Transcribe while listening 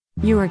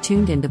You are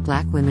tuned into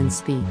Black Women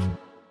Speak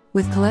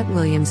with Colette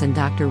Williams and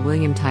Dr.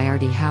 William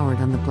Tyardi Howard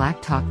on the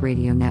Black Talk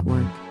Radio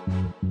Network.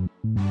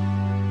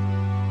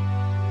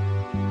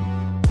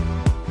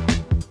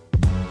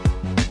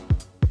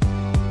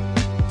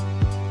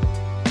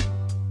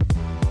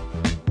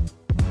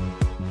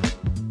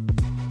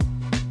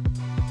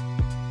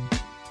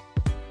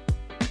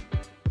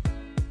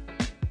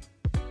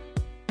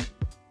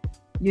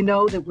 You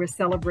know that we're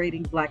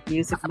celebrating Black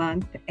Music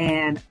Month,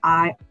 and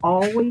I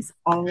always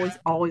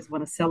want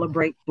to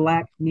celebrate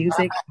Black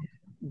music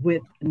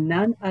with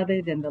none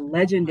other than the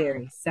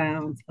legendary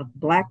Sounds of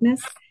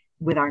Blackness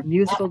with our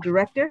musical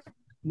director,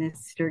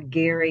 Mr.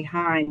 Gregory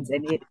Hines.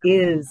 And it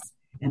is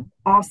an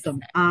awesome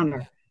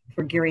honor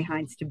for Gregory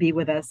Hines to be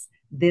with us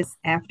this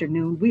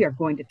afternoon. We are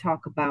going to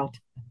talk about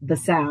the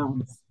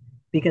sounds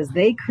because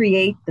they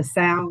create the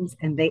sounds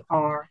and they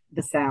are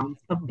the sounds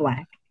of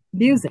Black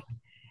music.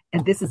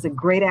 And this is a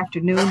great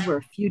afternoon. We're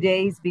a few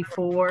days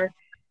before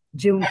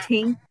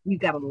Juneteenth. We've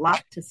got a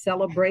lot to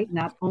celebrate.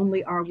 Not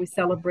only are we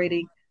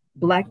celebrating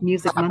Black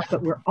Music Month,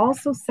 but we're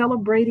also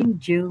celebrating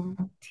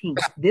Juneteenth.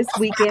 This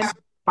weekend,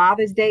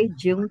 Father's Day,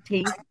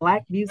 Juneteenth,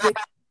 Black music.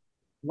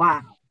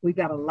 Wow, we've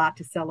got a lot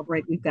to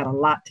celebrate. We've got a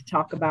lot to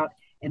talk about.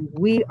 And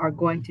we are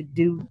going to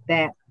do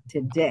that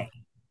today,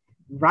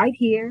 right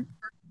here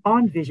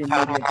on Vision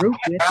Media Group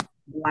with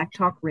Black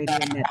Talk Radio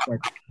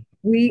Network.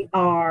 We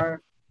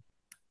are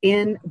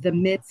in the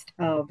midst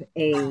of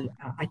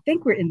I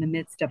think we're in the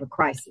midst of a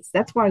crisis.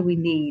 That's why we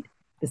need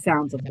the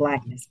Sounds of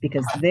Blackness,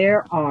 because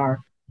there are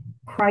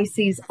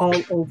crises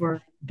all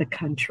over the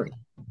country.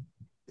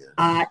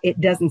 It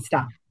doesn't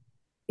stop.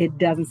 It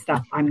doesn't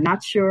stop. I'm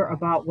not sure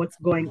about what's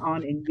going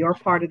on in your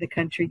part of the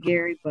country,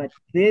 Gary, but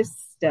this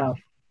stuff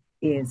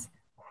is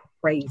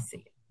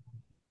crazy.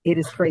 It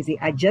is crazy.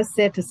 I just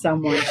said to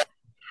someone,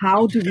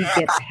 how do we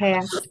get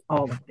past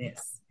all of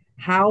this?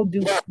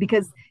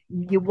 Because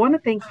you want to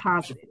think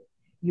positive.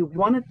 You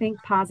want to think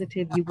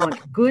positive. You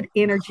want good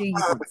energy. You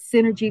want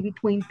synergy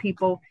between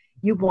people.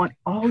 You want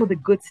all of the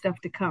good stuff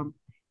to come.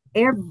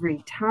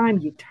 Every time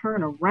you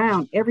turn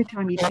around, every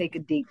time you take a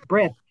deep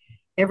breath,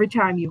 every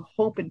time you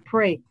hope and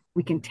pray,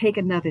 we can take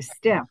another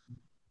step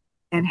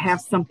and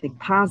have something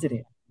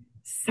positive.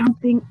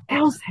 Something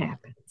else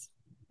happens.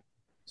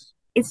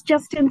 It's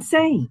just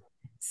insane.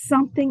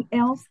 Something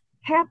else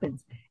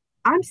happens.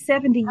 I'm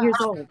 70 years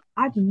old.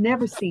 I've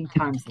never seen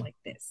times like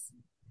this.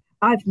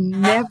 I've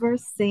never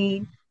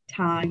seen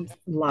times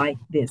like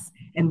this.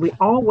 And we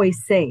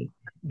always say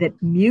that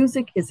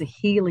music is a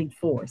healing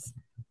force.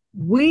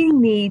 We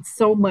need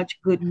so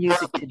much good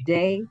music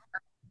today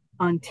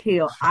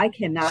until I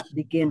cannot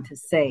begin to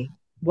say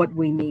what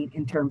we need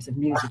in terms of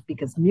music,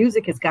 because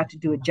music has got to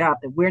do a job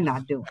that we're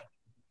not doing.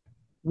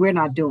 We're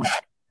not doing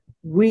it.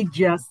 We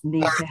just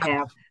need to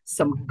have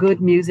some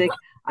good music.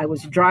 I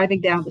was driving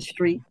down the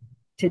street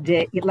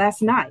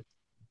last night,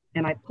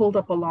 and I pulled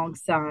up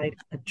alongside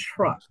a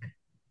truck,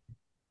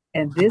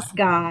 and this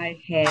guy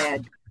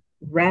had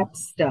rap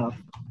stuff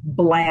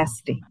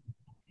blasting,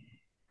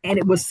 and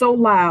it was so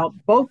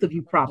loud, both of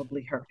you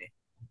probably heard it.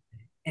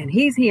 And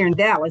he's here in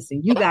Dallas,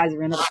 and you guys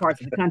are in other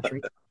parts of the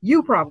country.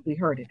 You probably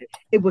heard it.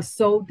 It was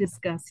so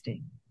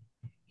disgusting.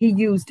 He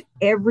used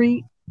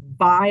every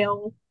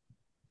vile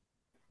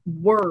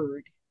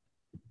word,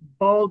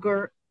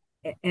 vulgar,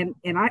 and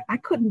I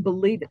couldn't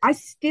believe it. I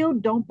still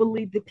don't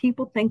believe that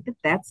people think that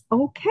that's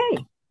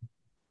okay.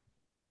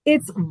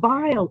 It's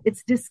vile.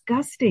 It's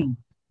disgusting.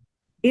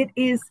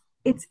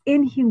 It's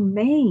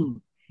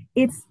inhumane.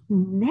 It's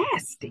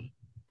nasty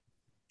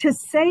to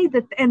say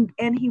that.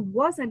 And he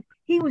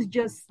was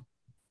just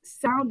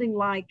sounding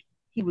like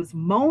he was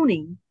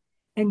moaning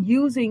and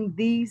using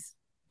these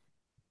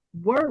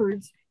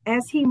words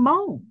as he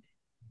moaned.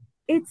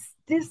 It's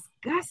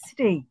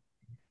disgusting.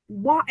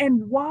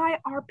 Why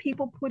are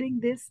people putting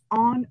this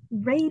on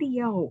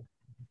radio?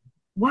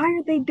 Why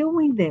are they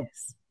doing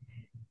this?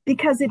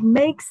 Because it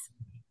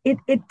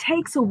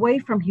takes away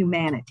from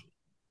humanity.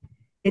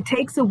 It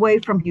takes away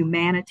from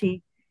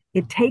humanity.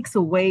 It takes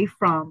away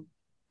from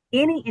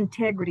any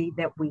integrity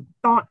that we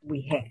thought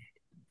we had.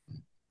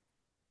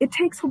 It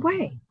takes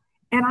away.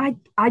 And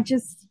I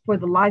just, for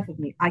the life of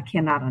me, I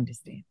cannot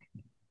understand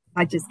it.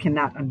 I just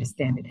cannot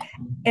understand it.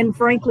 And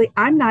frankly,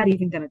 I'm not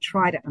even going to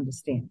try to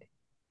understand it.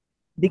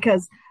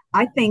 Because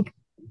I think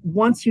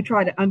once you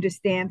try to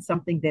understand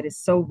something that is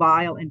so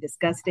vile and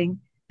disgusting,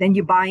 then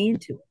you buy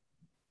into it.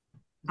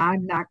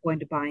 I'm not going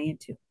to buy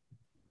into it.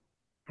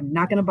 I'm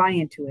not going to buy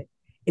into it.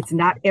 It's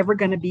not ever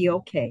going to be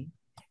okay.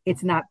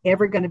 It's not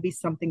ever going to be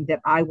something that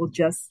I will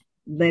just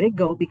let it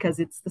go because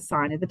it's the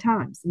sign of the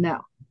times. No,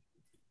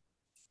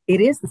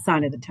 it is the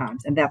sign of the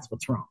times. And that's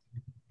what's wrong.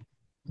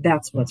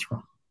 That's what's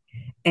wrong.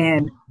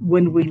 And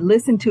when we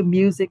listen to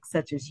music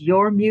such as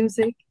your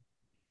music,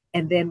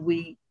 and then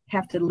we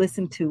have to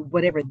listen to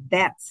whatever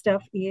that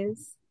stuff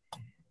is,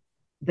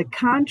 the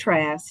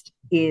contrast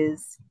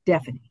is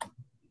deafening.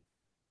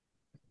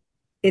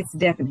 It's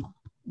deafening.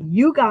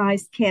 You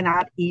guys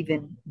cannot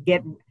even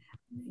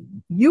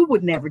you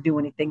would never do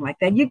anything like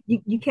that.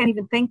 You can't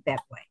even think that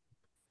way.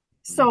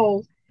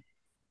 So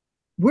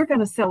we're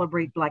going to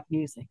celebrate Black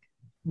music.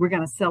 We're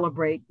going to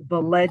celebrate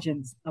the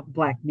legends of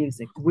Black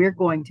music. We're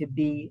going to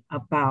be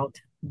about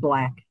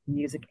Black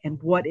music and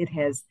what it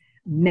has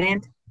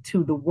meant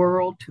to the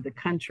world, to the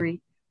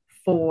country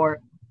for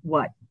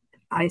what?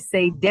 I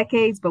say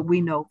decades, but we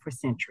know for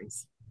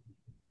centuries.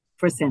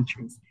 For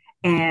centuries.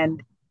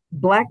 And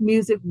Black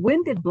music,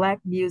 when did Black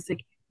music,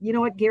 you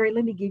know what, Gary,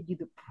 let me give you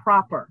the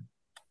proper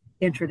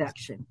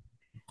introduction.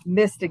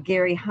 Mr.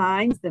 Gary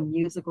Hines, the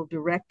musical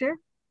director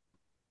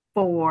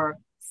for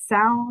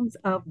Sounds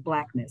of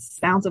Blackness.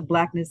 Sounds of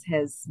Blackness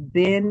has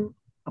been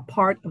a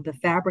part of the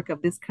fabric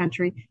of this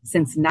country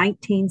since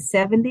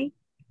 1970.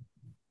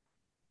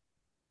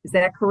 Is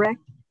that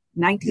correct?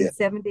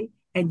 1970? Yeah.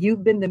 And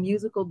you've been the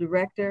musical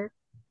director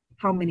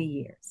how many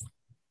years?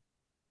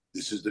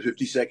 This is the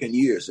 52nd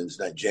year since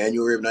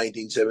January of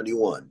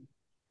 1971.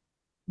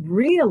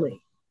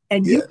 Really?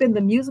 And Yeah. You've been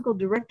the musical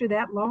director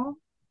that long?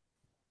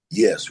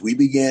 Yes, we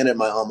began at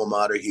my alma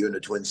mater here in the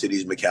Twin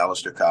Cities,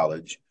 Macalester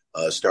College,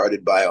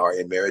 started by our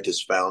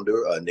emeritus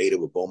founder, a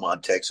native of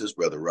Beaumont, Texas,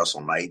 Brother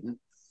Russell Knighton,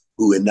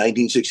 who in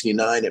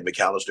 1969 at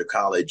Macalester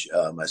College,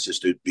 my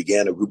sister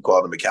began a group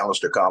called the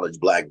Macalester College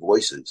Black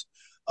Voices.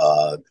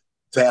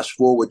 Fast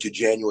forward to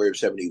January of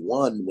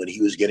 71 when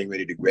he was getting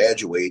ready to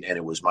graduate, and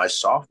it was my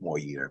sophomore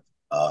year,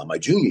 my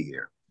junior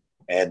year.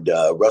 And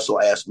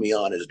Russell asked me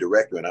on as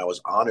director, and I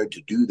was honored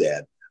to do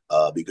that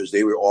because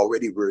they were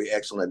already very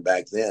excellent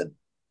back then.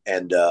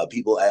 And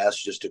people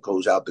asked, just to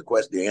close out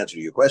the answer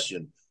to your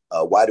question,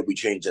 why did we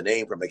change the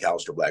name from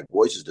Macalester Black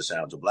Voices to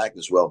Sounds of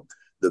Blackness? Well,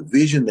 the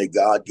vision that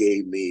God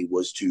gave me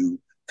was to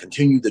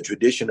continue the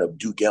tradition of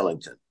Duke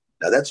Ellington.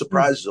 Now, that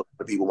surprises a lot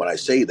of people when I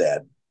say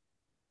that,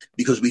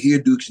 because we hear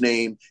Duke's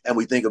name and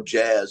we think of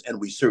jazz, and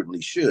we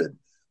certainly should.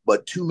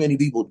 But too many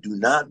people do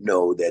not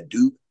know that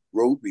Duke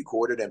wrote,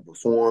 recorded, and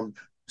performed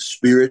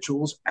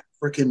spirituals,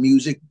 African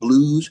music,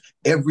 blues,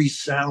 every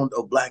sound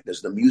of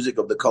blackness, the music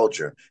of the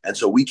culture. And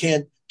so we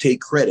can't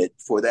take credit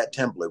for that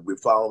template. We're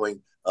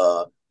following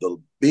the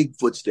big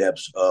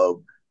footsteps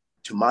of,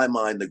 to my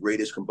mind, the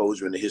greatest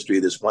composer in the history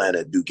of this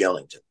planet, Duke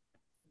Ellington.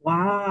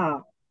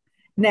 Wow.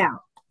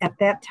 Now, at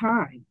that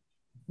time,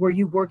 were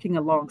you working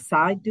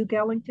alongside Duke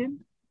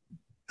Ellington?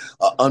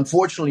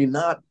 Unfortunately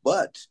not,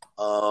 but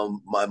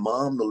my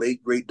mom, the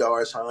late, great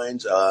Doris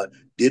Hines,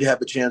 did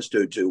have a chance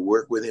to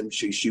work with him.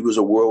 She was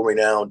a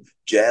world-renowned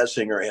jazz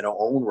singer in her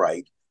own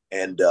right,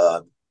 and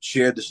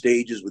shared the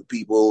stages with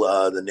people,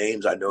 the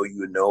names I know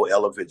you know,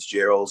 Ella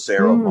Fitzgerald,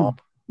 Sarah Vaughan,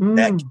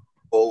 Nat King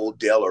Cole,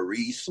 Della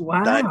Reese,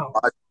 Dinah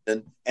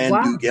Washington,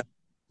 and Duke Ellington.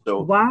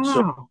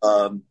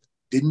 So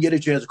didn't get a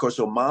chance, of course,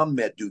 so Mom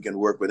met Duke and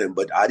worked with him,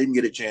 but I didn't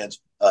get a chance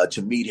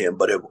to meet him,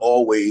 but have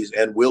always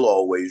and will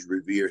always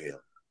revere him.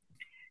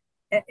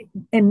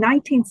 In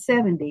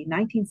 1970,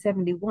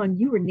 1971,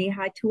 you were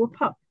knee-high to a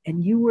pup,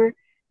 and you were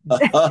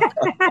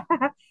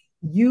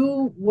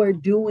you were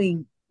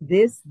doing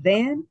this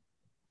then?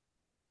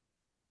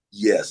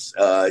 Yes.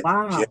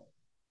 Wow.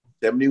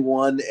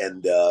 71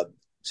 and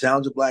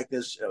Sounds of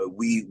Blackness,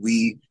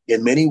 we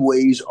in many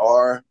ways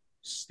are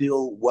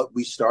still what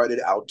we started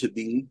out to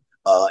be.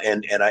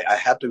 And I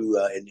have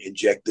to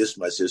inject this,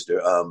 my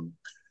sister.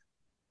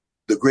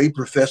 The great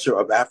professor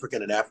of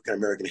African and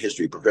African-American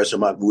history, Professor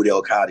Mahmoud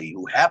El-Kadi,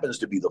 who happens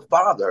to be the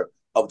father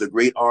of the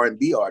great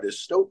R&B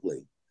artist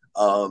Stokely.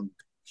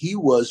 He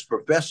was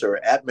professor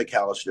at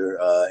Macalester.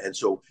 And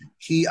so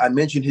I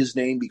mentioned his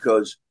name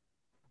because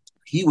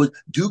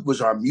Duke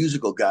was our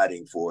musical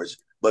guiding force,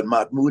 but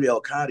Mahmoud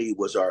El-Kadi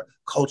was our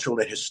cultural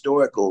and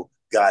historical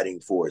guiding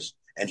force.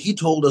 And he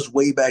told us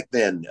way back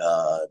then,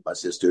 my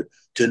sister,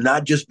 to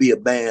not just be a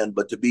band,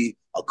 but to be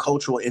a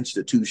cultural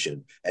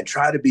institution and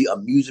try to be a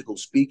musical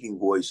speaking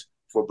voice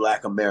for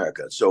Black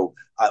America. So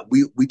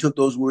we took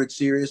those words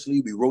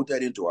seriously. We wrote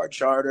that into our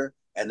charter,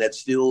 and that's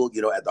still,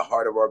 at the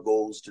heart of our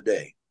goals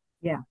today.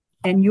 Yeah,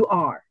 and you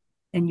are,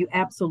 and you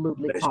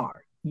absolutely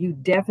are. You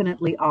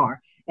definitely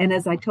are. And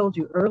as I told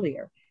you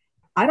earlier,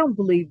 I don't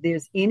believe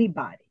there's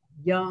anybody,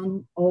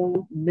 young,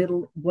 old,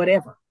 middle,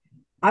 whatever.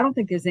 I don't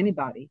think there's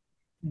anybody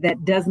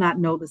that does not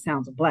know the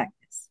Sounds of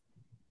Blackness.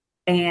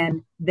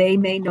 And they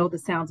may know the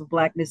Sounds of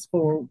Blackness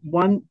for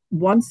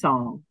one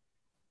song,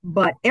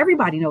 but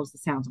everybody knows the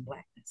Sounds of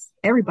Blackness.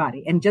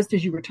 Everybody. And just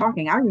as you were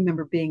talking, I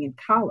remember being in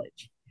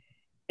college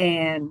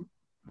and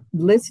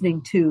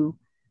listening to,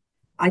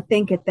 I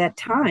think at that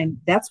time,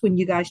 that's when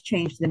you guys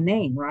changed the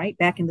name, right?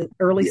 Back in the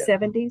early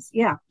 70s.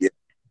 Yeah.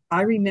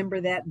 I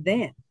remember that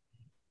then.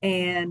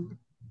 And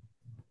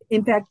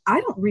in fact,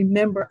 I don't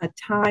remember a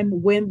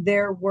time when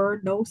there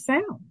were no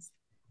sounds.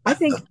 I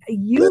think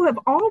you have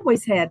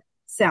always had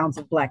Sounds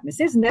of Blackness.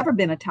 There's never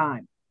been a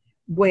time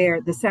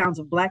where the Sounds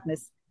of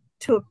Blackness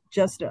took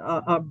just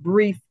a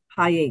brief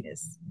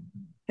hiatus.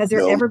 Has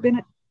there ever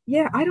been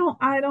I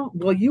don't,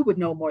 well, you would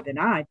know more than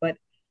I, but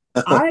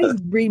I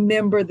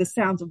remember the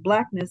Sounds of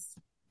Blackness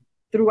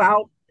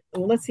throughout,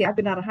 well, let's see, I've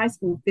been out of high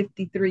school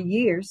 53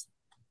 years.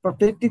 For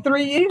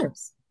 53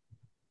 years.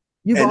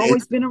 You've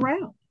always been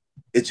around.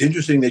 It's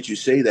interesting that you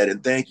say that,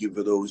 and thank you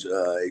for those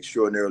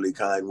extraordinarily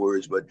kind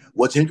words. But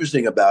what's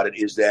interesting about it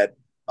is that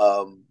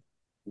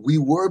we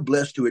were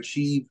blessed to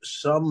achieve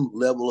some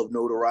level of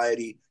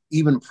notoriety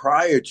even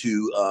prior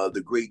to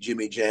the great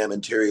Jimmy Jam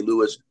and Terry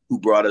Lewis, who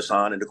brought us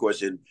on. And of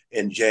course, in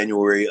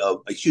February of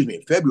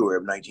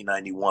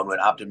 1991, when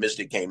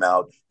Optimistic came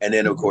out. And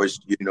then, of course,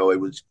 it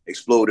was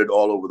exploded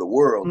all over the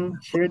world.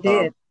 Sure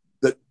did.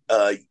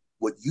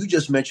 What you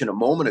just mentioned a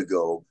moment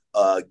ago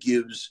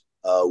gives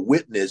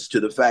witness to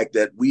the fact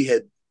that we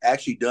had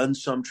actually done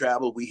some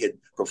travel. We had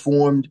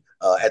performed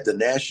at the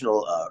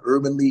National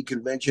Urban League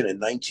Convention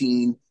in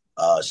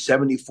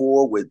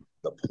 1974 with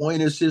the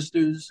Pointer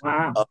Sisters.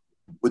 Wow.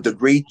 With the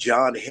great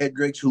John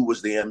Hendricks, who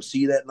was the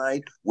MC that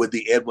night, with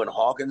the Edwin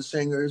Hawkins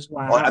Singers.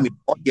 Wow.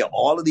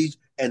 All of these.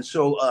 And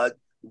so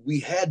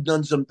we had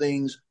done some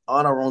things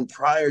on our own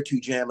prior to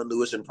Jam and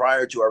Lewis and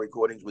prior to our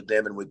recordings with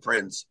them and with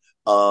Prince.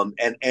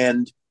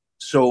 And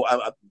so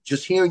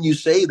just hearing you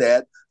say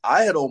that,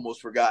 I had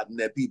almost forgotten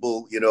that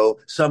people,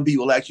 some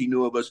people actually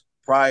knew of us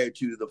prior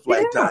to the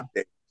Flag Time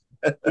Day.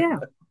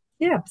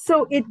 Yeah.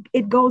 So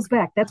it goes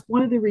back. That's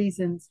one of the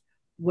reasons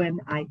when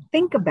I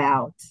think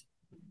about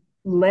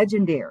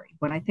legendary,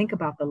 when I think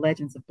about the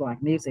legends of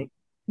Black music,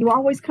 you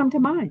always come to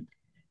mind.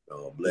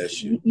 Oh,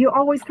 bless you. You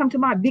always come to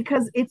mind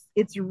because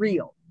it's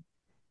real.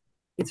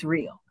 It's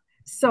real.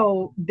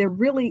 So there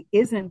really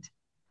isn't,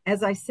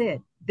 as I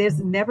said,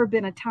 there's never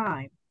been a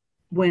time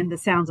when the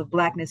Sounds of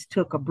Blackness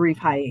took a brief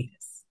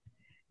hiatus.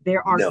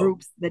 There are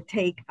groups that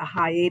take a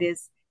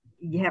hiatus.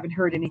 You haven't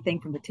heard anything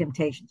from the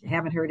Temptations. You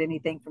haven't heard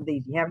anything from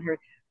these. You haven't heard.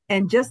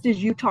 And just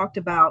as you talked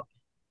about,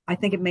 I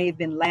think it may have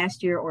been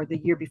last year or the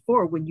year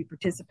before when you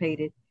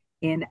participated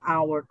in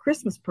our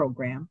Christmas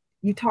program,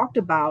 you talked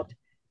about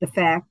the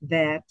fact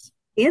that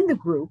in the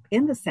group,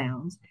 in the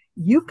Sounds,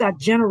 you've got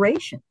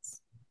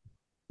generations.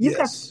 You've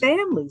got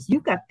families.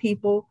 You've got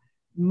people,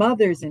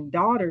 mothers and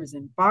daughters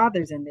and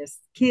fathers and their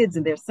kids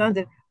and their sons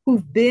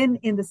who've been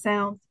in the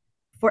Sounds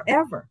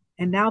forever.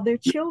 And now their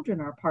children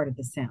are part of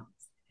the Sounds.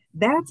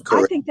 I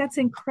think that's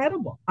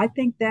incredible. I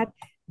think that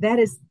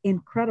is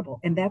incredible.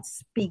 And that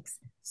speaks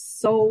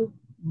so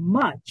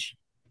much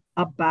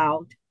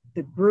about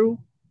the group,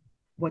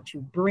 what you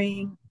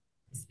bring,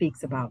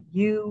 speaks about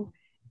you.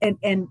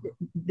 And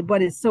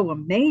what is so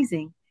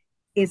amazing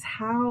is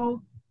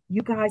how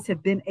you guys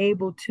have been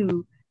able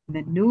to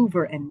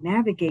maneuver and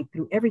navigate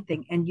through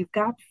everything. And you've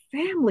got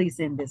families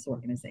in this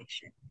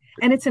organization.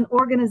 And it's an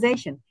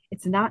organization.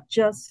 It's not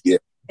just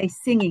a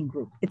singing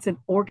group. It's an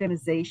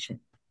organization.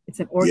 It's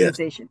an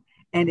organization.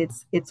 And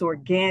it's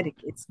organic.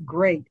 It's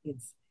great.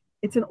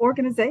 It's an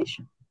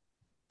organization.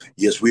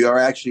 Yes, we are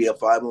actually a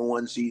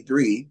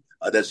 501c3.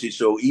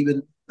 So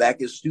even back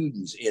as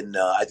students in,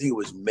 I think it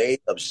was May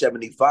of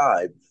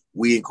 75,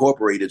 we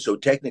incorporated. So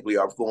technically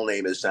our full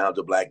name is Sounds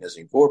of Blackness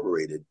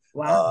Incorporated.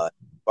 Wow.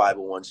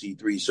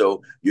 501c3.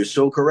 So you're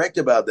so correct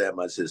about that,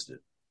 my sister.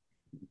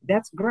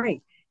 That's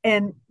great.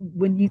 And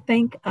when you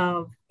think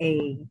of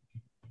a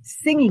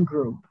singing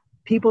group,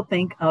 people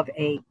think of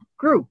a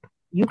group.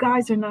 You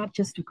guys are not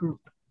just a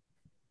group.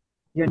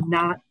 You're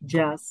not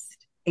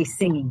just a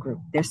singing group.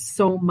 There's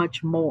so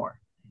much more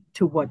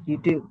to what you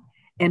do.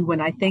 And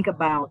when I think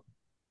about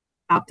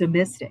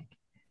Optimistic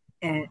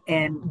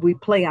and we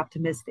play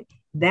Optimistic,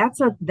 that's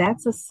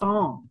a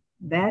song.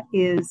 That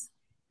is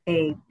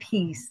a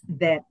piece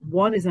that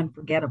is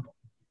unforgettable.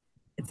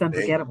 It's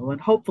unforgettable.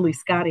 And hopefully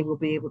Scotty will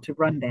be able to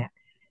run that.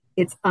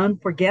 It's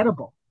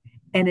unforgettable.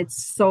 And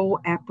it's so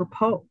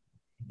apropos.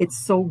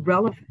 It's so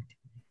relevant.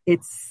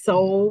 It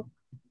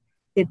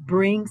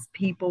brings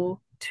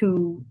people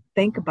to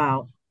think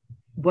about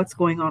what's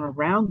going on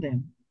around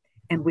them.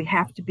 And we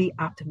have to be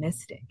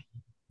optimistic.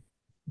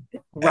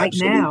 Right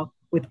Absolutely. now,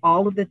 with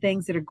all of the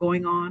things that are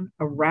going on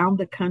around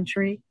the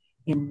country,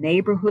 in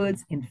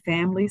neighborhoods, in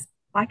families,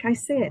 like I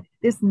said,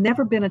 there's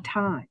never been a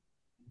time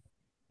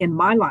in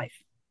my life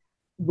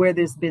where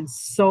there's been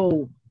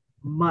so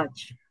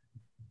much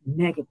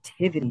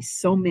negativity,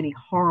 so many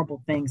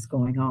horrible things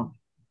going on.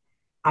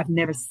 I've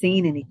never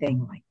seen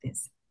anything like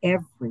this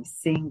every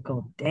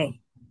single day.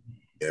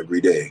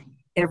 Every day.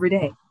 Every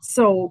day.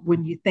 So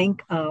when you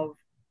think of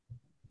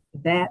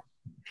that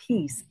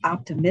piece,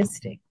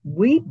 optimistic,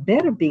 we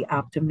better be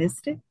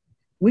optimistic.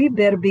 We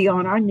better be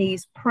on our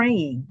knees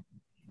praying,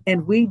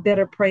 and we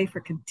better pray for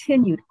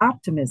continued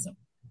optimism,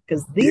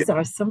 because these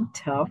are some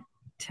tough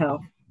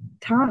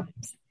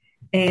times.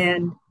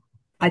 And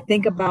I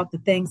think about the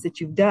things that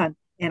you've done,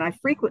 and I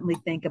frequently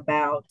think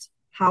about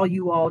how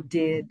you all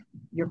did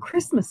your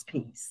Christmas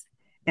piece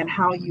and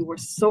how you were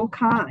so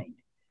kind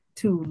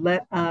to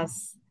let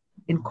us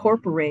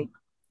incorporate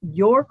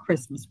your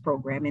Christmas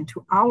program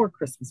into our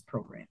Christmas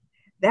program.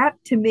 That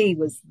to me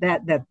was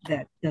that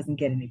doesn't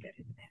get any better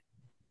than that.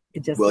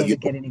 It just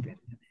doesn't get any better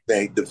than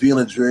that. The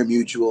feeling's very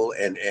mutual,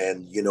 and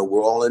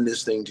we're all in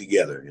this thing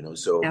together,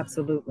 so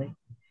absolutely.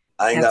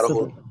 I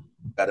ain't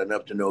got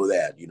enough to know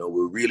that,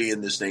 we're really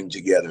in this thing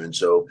together. And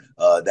so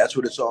that's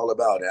what it's all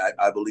about. And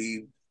I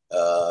believe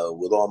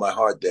with all my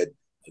heart that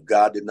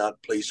God did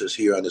not place us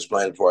here on this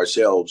planet for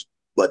ourselves,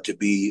 but to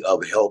be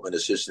of help and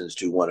assistance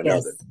to one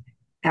another.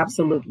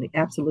 Absolutely.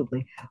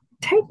 Absolutely.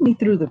 Take me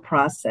through the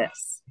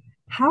process.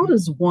 how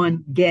does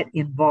one get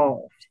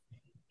involved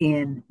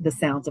in the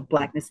Sounds of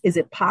Blackness? Is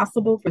it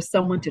possible for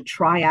someone to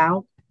try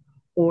out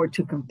or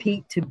to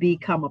compete to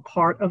become a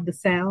part of the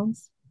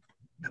Sounds?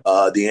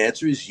 The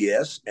answer is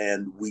yes.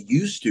 And we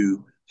used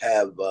to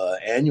have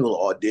annual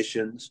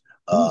auditions,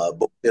 Mm.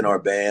 both in our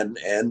band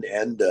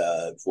and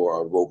for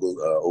our vocal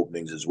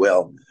openings as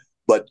well.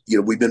 But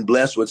we've been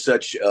blessed with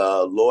such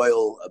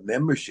loyal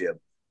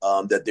membership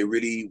that there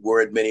really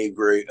weren't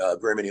very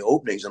many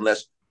openings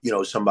unless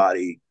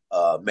somebody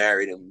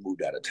married and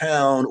moved out of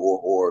town,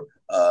 or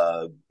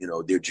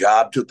their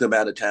job took them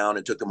out of town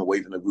and took them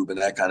away from the group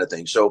and that kind of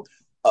thing. So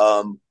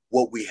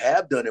what we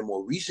have done in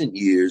more recent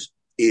years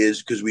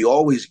is, because we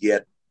always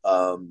get,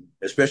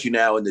 especially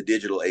now in the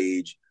digital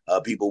age,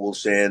 people will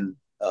send,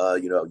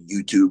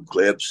 YouTube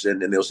clips,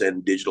 and then they'll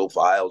send digital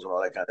files and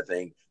all that kind of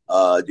thing,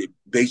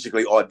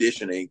 basically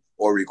auditioning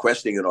or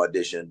requesting an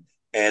audition.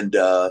 And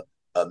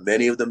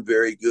many of them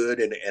very good.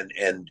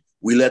 And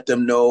we let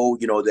them know,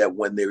 that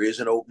when there is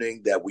an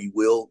opening, that we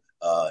will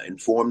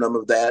inform them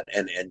of that.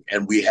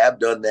 And we have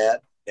done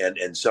that.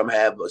 And some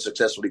have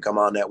successfully come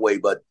on that way.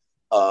 But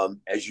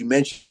as you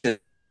mentioned,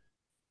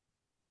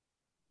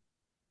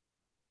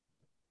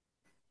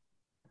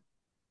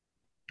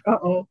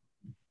 Uh-oh.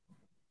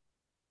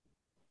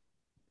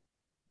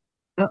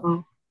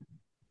 Uh-oh.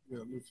 Yeah,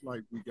 it looks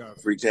like we got.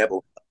 for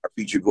example, our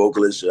featured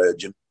vocalist,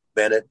 Jim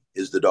Bennett,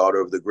 is the daughter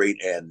of the great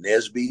Ann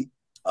Nesby.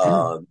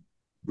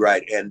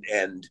 Right.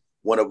 And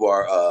one of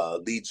our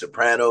lead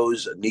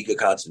sopranos, Nika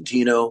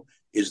Constantino,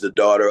 is the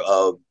daughter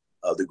of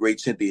the great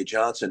Cynthia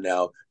Johnson.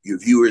 Now, your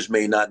viewers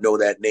may not know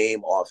that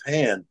name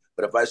offhand,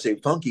 but if I say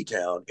Funky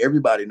Town,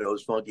 everybody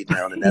knows Funky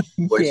Town, and that's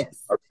the voice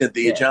Yes. of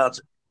Cynthia Yes.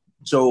 Johnson.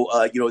 So,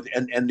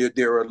 and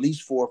there are at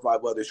least 4 or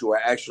 5 others who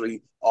are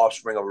actually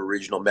offspring of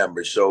original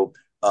members. So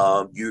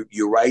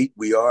you're right.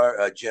 We are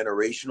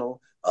generational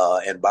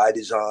and by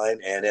design.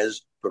 And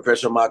as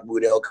Professor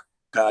Mahmoud El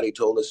Kadi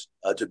told us,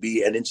 to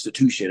be an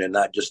institution and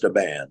not just a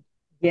band.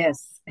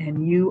 Yes.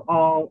 And you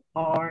all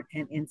are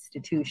an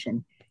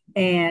institution.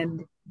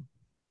 And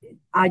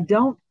I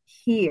don't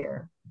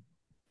hear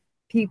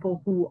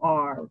people who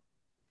are,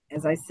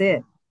 as I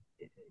said,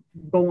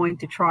 going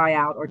to try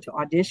out or to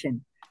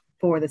audition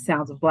for the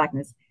Sounds of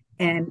Blackness.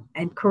 And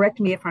correct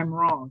me if I'm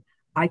wrong.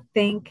 I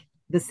think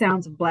the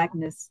Sounds of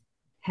Blackness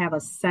have a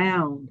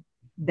sound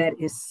that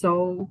is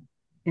so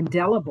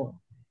indelible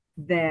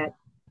that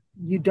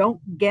you don't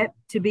get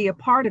to be a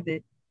part of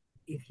it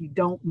if you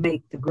don't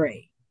make the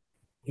grade.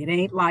 It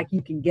ain't like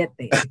you can get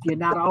there. If you're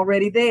not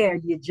already there,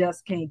 you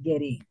just can't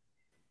get in.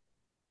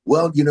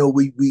 Well,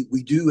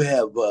 we do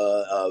have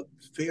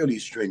fairly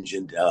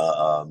stringent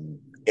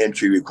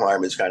entry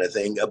requirements kind of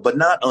thing, but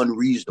not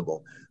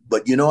unreasonable.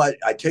 But,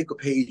 I take a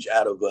page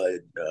out of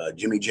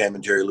Jimmy Jam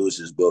and Jerry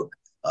Lewis's book.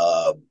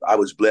 I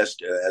was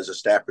blessed as a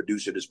staff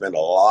producer to spend a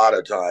lot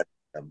of time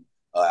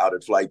out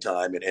at Flight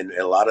Time, and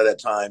a lot of that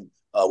time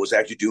was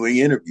actually doing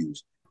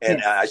interviews. And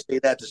Yes. I say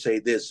that to say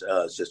this,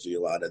 Sister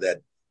Yolanda,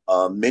 that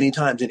many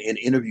times in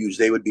interviews,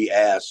 they would be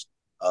asked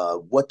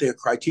what their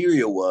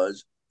criteria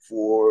was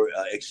for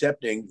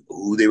accepting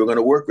who they were going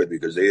to work with,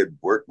 because they had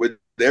worked with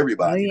Oh,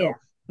 everybody, yeah.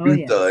 Oh,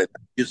 yeah.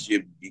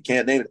 you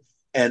can't name it.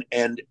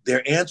 And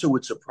their answer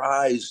would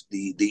surprise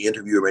the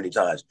interviewer many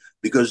times,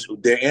 because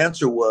their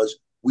answer was,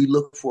 we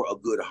look for a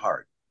good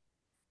heart.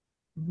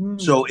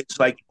 So Mm. it's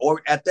like,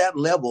 or at that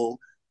level,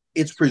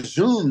 it's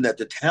presumed that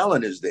the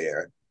talent is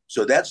there.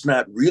 So that's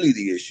not really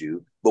the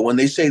issue. But when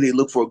they say they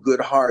look for a good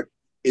heart,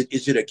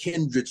 is it a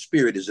kindred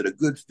spirit? Is it a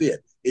good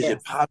fit? Is Yes.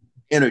 it positive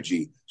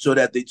energy? So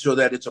that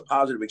it's a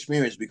positive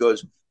experience,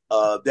 because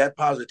that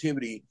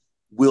positivity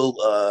will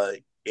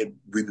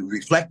be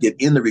reflected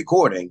in the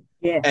recording.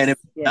 Yes. And if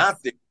Yes.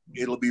 not,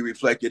 it'll be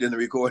reflected in the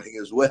recording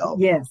as well.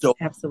 Yes. So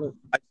Absolutely.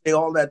 I say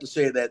all that to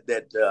say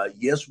that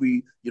yes,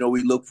 we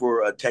look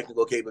for a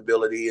technical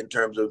capability in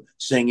terms of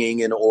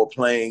singing and or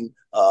playing,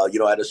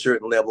 at a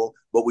certain level,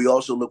 but we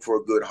also look for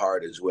a good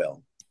heart as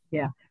well.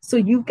 Yeah. So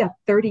you've got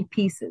 30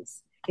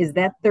 pieces. Is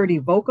that 30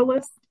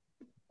 vocalists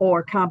or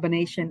a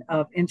combination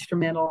of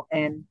instrumental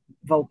and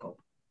vocal?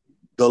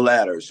 The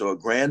latter. So a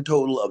grand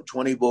total of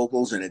 20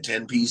 vocals and a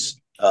 10-piece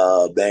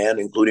band,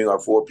 including our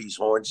 4-piece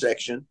horn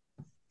section.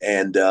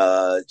 And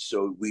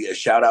so a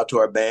shout out to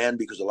our band,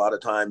 because a lot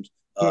of times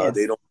Yes.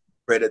 they don't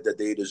credit that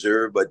they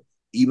deserve. But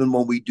even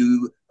when we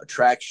do a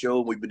track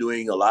show, we've been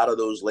doing a lot of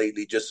those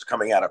lately, just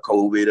coming out of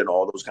COVID and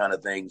all those kind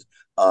of things.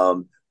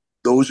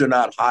 Those are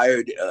not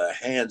hired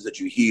hands that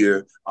you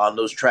hear on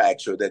those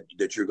tracks, or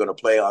that you're going to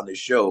play on this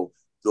show.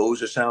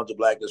 Those are Sounds of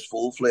Blackness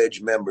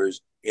full-fledged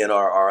members in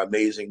our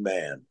amazing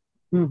band.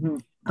 Mm-hmm.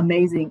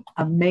 Amazing,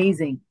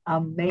 amazing,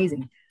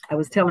 amazing. I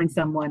was telling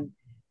someone,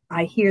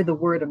 I hear the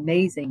word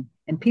amazing,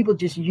 and people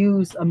just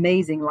use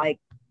amazing like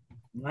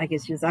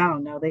it's just, I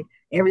don't know.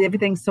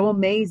 Everything's so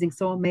amazing,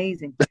 so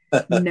amazing.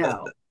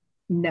 No,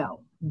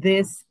 no,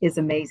 this is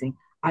amazing.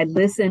 I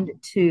listened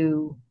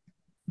to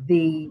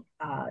the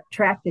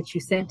track that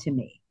you sent to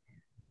me.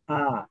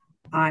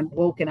 I'm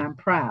woke and I'm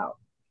proud.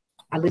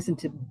 I listened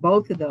to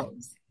both of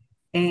those,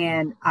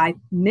 and I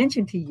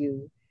mentioned to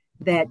you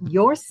that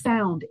your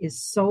sound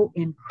is so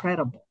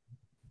incredible.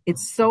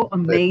 It's so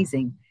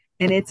amazing.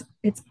 And it's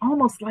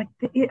almost like,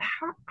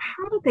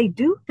 how do they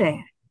do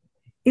that?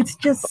 It's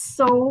just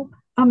so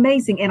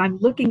amazing. And I'm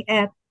looking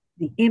at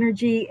the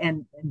energy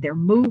and their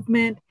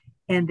movement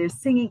and their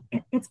singing.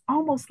 It's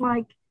almost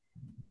like,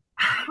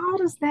 how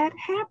does that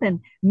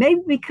happen?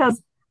 Maybe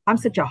because I'm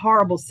such a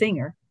horrible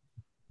singer,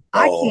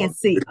 I can't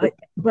see.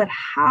 But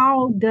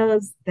how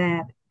does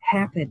that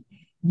happen?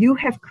 You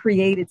have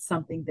created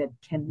something that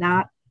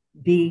cannot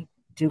be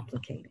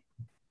duplicated.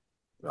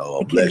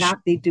 It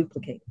cannot be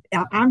duplicated.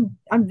 I'm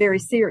very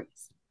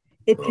serious.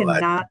 It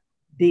cannot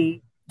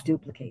be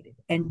duplicated.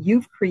 And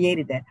you've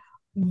created that.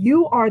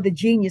 You are the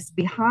genius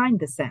behind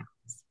the sounds.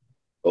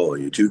 Oh,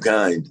 you're too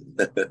kind.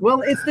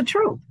 Well, it's the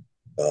truth.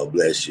 Oh,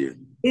 bless you.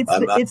 It's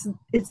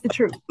the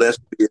truth. Blessed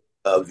to be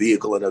a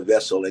vehicle and a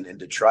vessel. And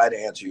to try to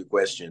answer your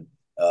question,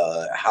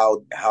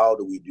 how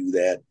do we do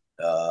that?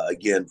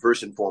 Again,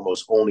 first and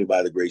foremost, only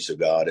by the grace of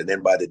God, and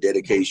then by the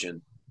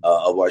dedication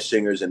of our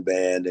singers and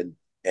band,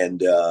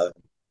 and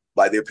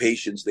by their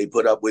patience they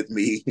put up with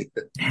me.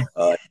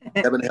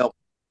 Heaven help,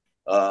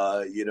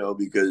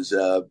 because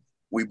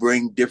we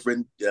bring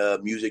different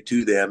music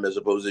to them as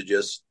opposed to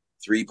just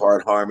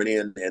 3-part harmony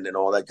and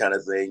all that kind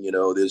of thing.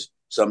 There's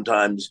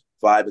sometimes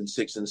 5 and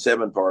 6 and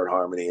 7-part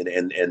harmony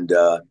and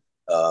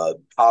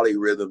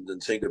polyrhythms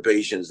and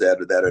syncopations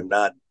that are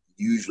not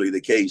usually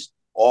the case.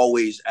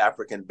 Always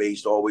African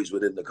based, always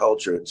within the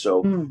culture, and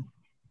so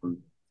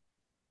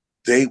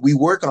we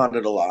work on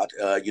it a lot.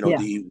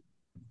 We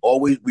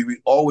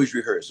always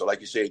rehearse. So, like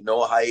you say,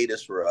 no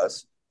hiatus for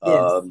us.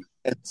 Yes.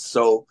 And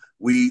so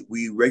we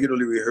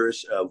regularly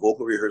rehearse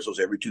vocal rehearsals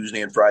every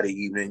Tuesday and Friday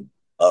evening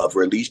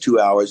for at least 2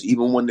 hours,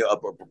 even when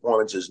the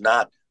performance is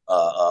not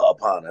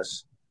upon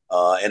us.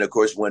 And of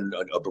course, when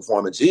a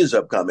performance is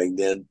upcoming,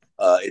 then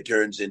it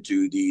turns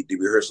into the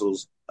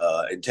rehearsals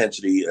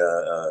intensity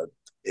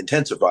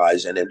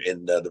intensifies and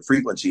the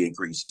frequency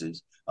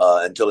increases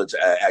until it's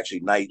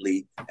actually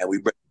nightly. And we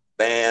bring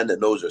the band,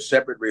 and those are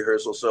separate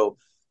rehearsals. So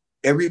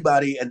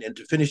everybody, and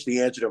to finish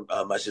the answer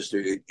to my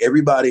sister,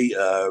 everybody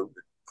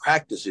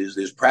practices.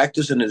 There's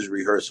practice and there's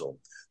rehearsal.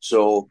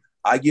 So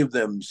I give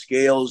them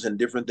scales and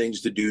different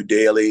things to do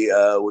daily,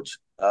 which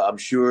I'm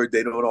sure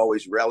they don't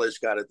always relish,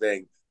 kind of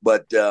thing.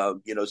 But,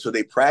 so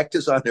they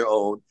practice on their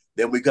own.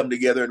 Then we come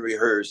together and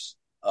rehearse.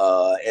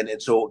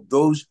 And so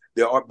those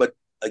there are, but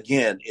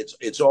again,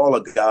 it's all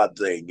a God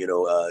thing.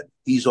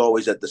 He's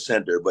always at the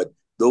center. But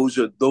those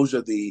are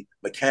the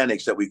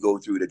mechanics that we go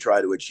through to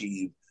try to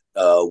achieve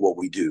what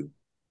we do.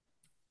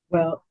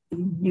 Well,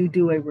 you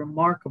do a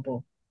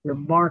remarkable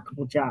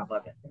job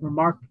of it.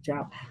 Remarkable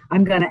job.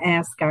 I'm going to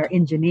ask our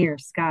engineer,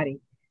 Scotty,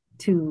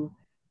 to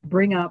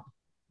bring up,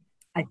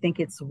 I think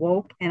it's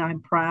Woke and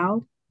I'm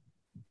Proud.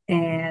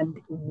 And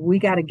we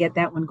got to get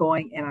that one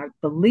going. And I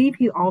believe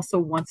he also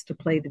wants to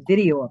play the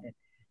video of it.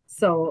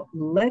 So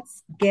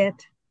let's get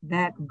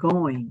that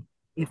going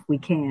if we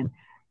can.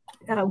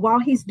 While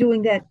he's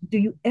doing that, do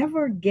you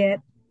ever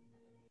get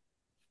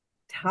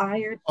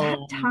tired?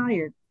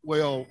 Tired?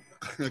 Well,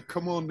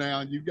 come on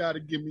now. You got to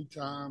give me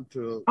time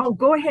to. Oh,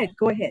 go ahead.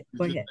 Ask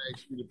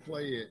me to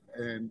play it.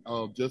 And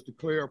just to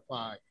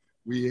clarify,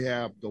 we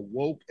have the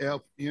Woke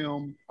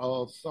FM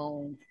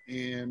song,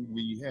 and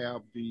we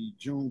have the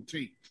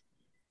Juneteenth.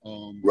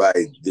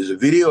 Right. There's a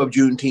video of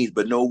Juneteenth,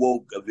 but no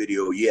Woke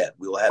video yet.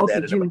 We'll have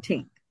that in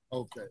Juneteenth.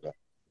 Okay.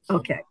 So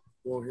okay.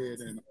 Go ahead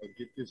and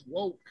get this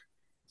Woke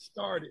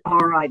started. All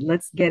right.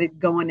 Let's get it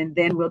going, and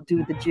then we'll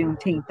do the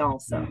Juneteenth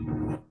also.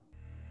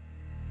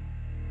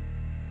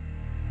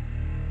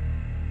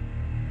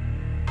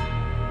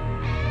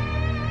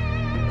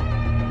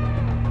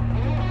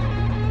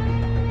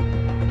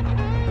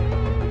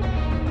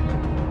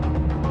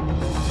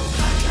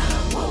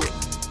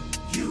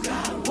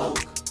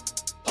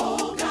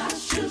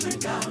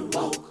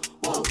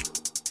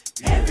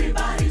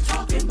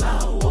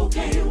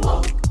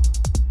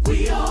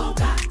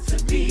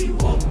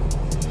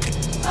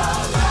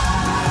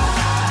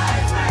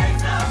 Arise,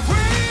 raise up,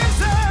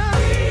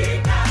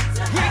 we got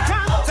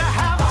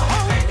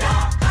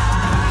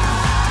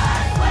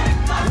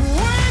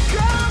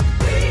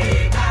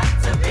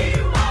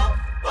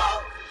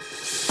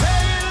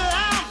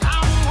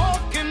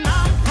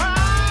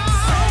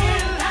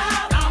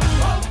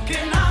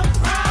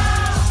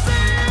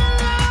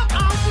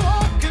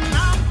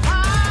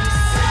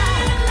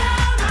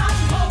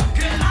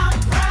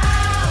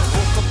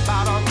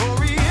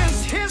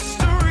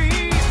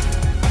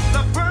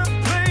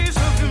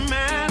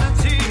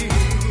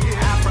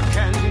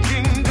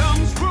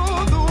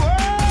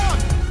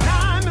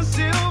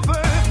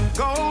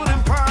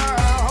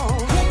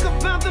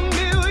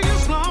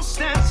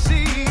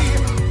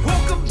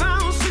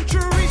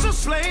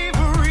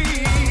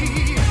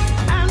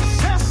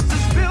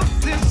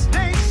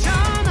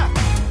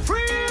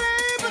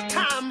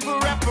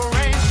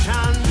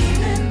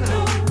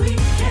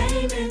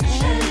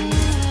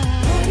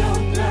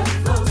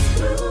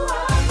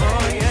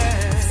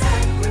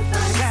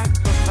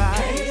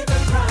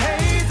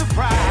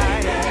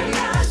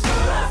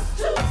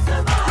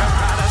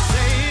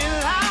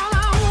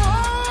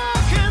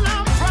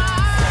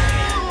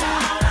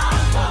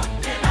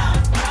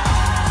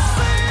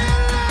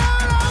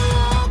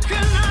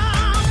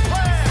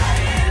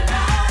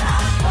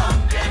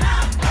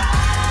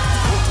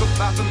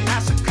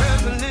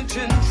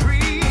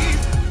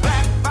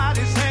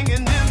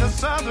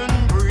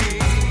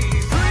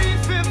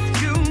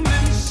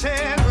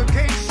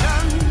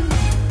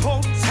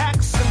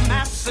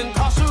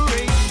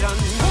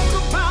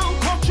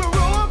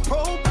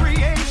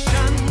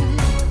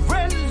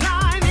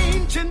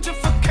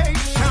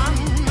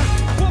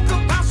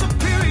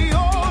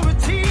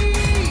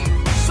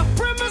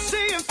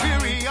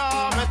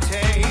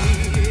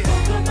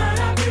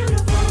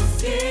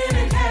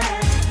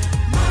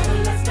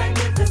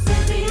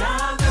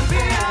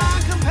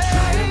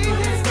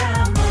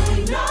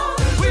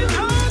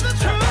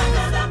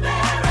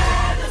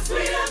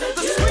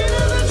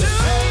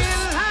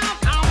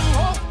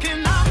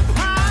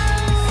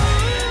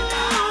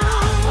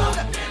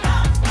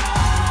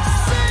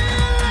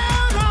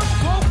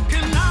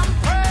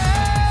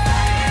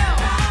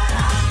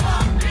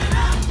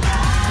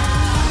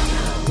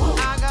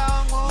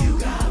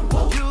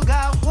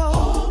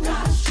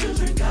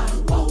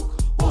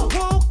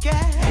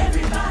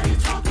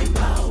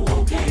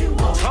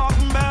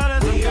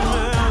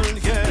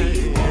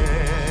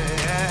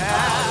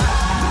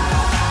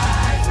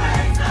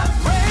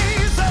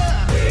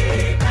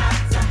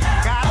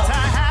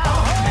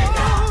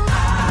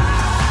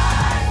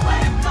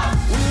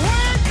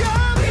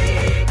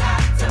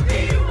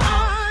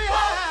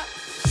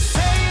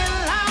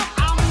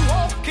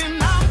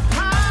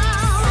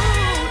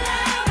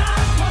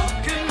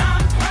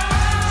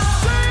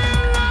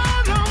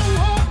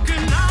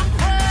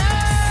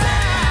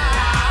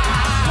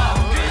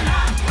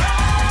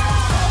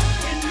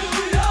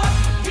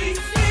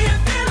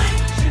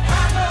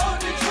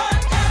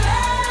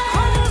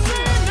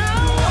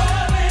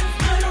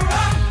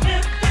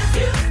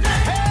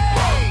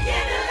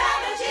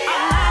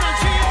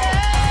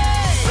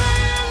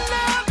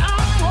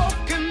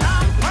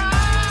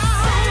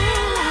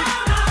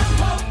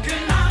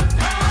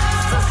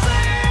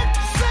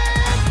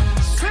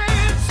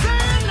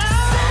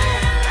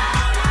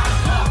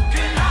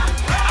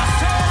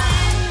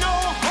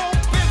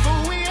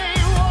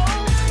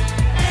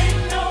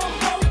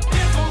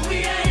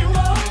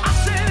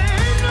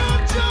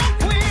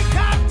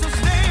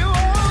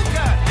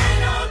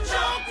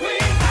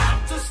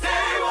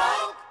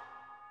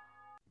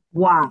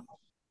Wow.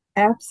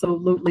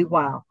 Absolutely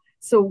wow.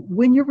 So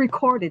when you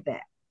recorded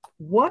that,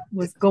 what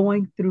was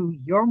going through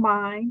your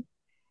mind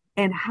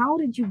and how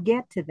did you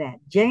get to that?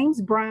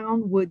 James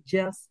Brown would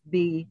just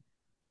be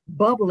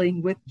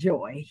bubbling with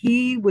joy.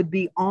 He would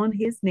be on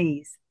his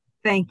knees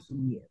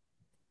thanking you.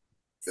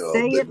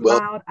 Say it Well,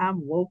 loud,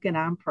 I'm woke and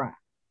I'm proud.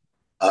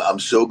 I'm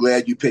so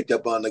glad you picked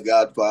up on the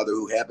Godfather,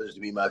 who happens to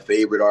be my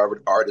favorite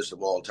artist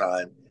of all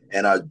time.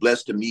 And I was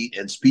blessed to meet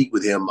and speak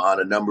with him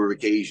on a number of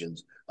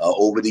occasions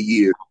over the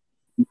years.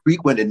 He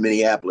frequented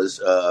Minneapolis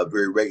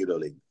very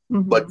regularly.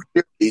 But Mhm.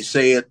 clearly,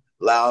 Say It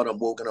Loud, I'm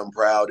Woke and I'm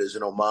Proud is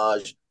an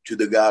homage to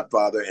the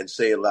Godfather, and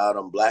Say It Loud,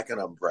 I'm Black and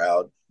I'm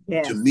Proud. To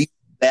Yes. me,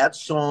 that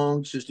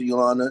song, Sister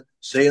Yolanda,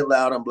 Say It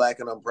Loud, I'm Black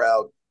and I'm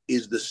Proud,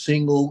 is the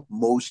single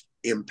most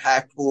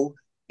impactful,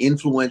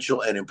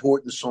 influential, and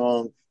important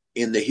song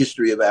in the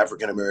history of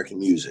African American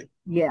music.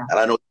 Yeah. And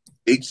I know it's a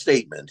big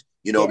statement,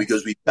 Yes.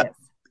 because we've got Yes.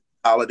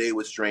 Holiday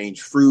with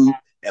Strange Fruit,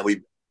 and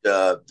we've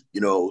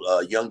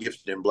Young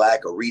Gifted in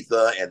Black,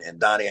 Aretha, and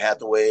Donny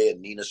Hathaway, and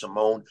Nina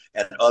Simone,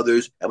 and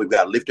others. And we've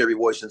got Lift Every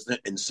Voice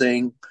and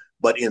Sing.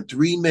 But in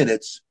 3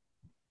 minutes,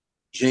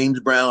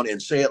 James Brown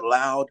and Say It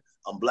Loud,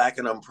 I'm Black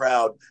and I'm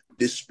Proud,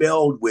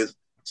 dispelled with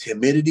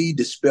timidity,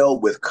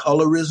 dispelled with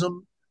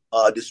colorism,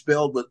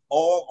 dispelled with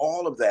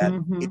all of that.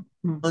 Mm-hmm. In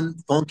one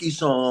funky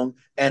song,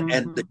 and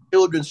the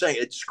children saying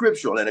it's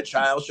scriptural, and a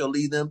child shall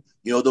lead them.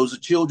 Those are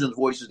children's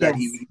voices that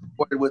Yes. he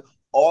recorded with.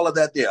 All of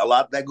that there, a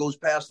lot that goes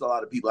past a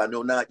lot of people. I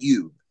know, not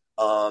you.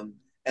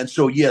 And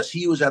so, yes,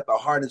 he was at the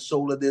heart and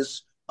soul of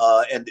this.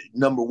 And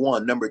number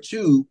one, number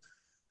two,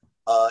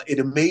 it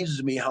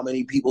amazes me how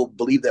many people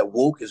believe that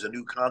woke is a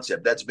new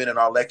concept that's been in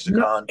our No,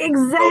 lexicon.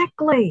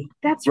 exactly.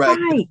 That's Right,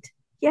 right.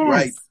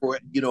 right. Yes. For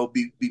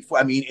before,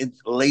 I mean, in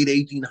late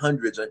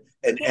 1800s,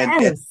 and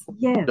Yes.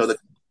 Yes. the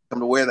come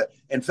to wear that.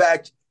 In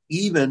fact,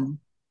 even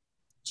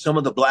some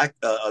of the black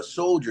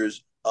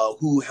soldiers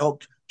who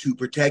helped to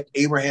protect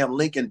Abraham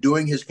Lincoln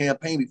during his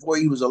campaign before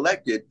he was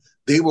elected,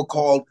 they were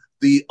called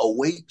the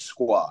Awake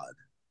Squad.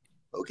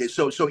 Okay,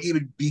 so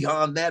even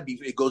beyond that,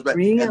 it goes back.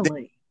 And then,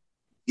 Really?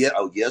 yeah,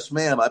 oh yes,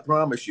 ma'am, I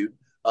promise you.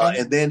 And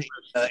And then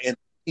in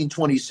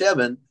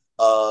 1927,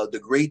 the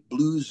great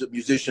blues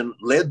musician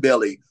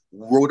Leadbelly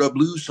wrote a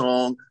blues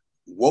song,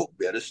 "Woke,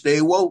 Better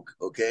Stay Woke."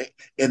 Okay,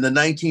 in the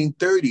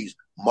 1930s,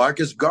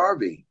 Marcus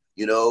Garvey,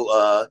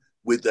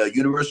 with the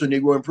Universal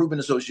Negro Improvement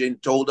Association,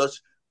 told us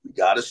we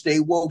got to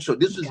stay woke. So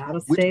this is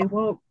Gotta we're stay talking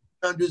woke.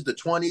 hundreds, the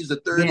 20s, the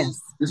 30s.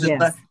 Yes. This is Yes.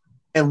 not.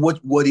 And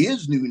what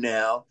is new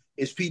now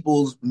is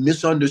people's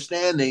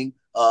misunderstanding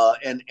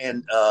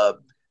and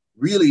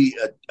really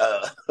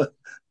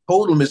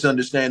total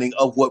misunderstanding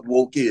of what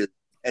woke is,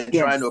 and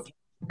Yes. trying to apply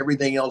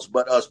everything else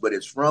but us. But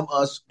it's from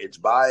us, it's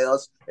by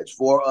us, it's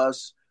for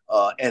us,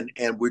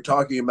 and we're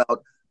talking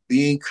about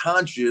being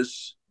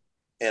conscious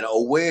and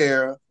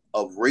aware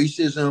of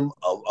racism,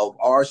 of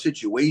our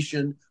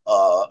situation,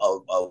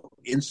 of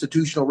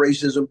institutional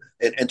racism,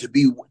 and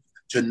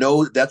to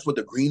know that's what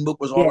the Green Book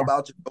was all Yeah.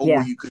 about, to know Yeah.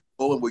 where you could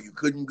go and where you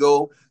couldn't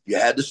go. You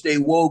had to stay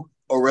woke,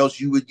 or else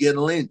you would get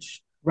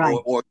lynched Right.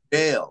 or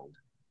jailed.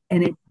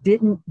 And it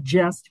didn't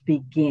just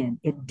begin.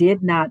 It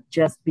did not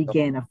just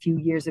begin a few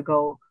years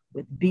ago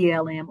with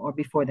BLM or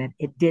before that.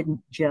 It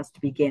didn't just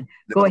begin.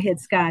 Go ahead,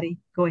 Scotty.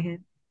 Go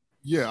ahead.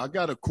 yeah, I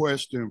got a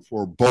question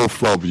for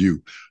both of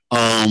you.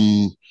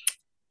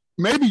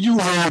 Maybe you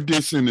heard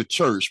this in the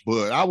church,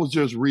 but I was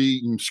just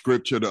reading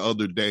scripture the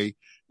other day,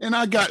 and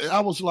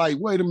I was like,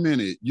 wait a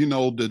minute,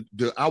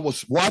 I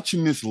was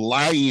watching this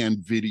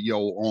lion video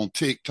on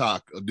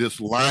TikTok of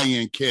this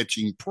lion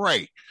catching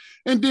prey.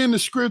 And then the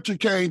scripture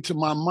came to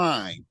my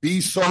mind: be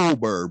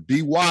sober,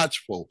 be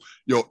watchful.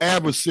 Your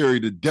adversary,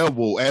 the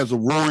devil, as a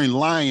roaring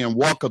lion,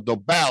 walketh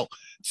about,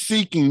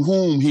 seeking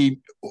whom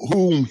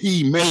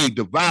he may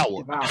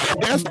devour.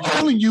 That's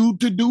telling you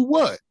to do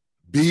what?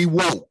 Be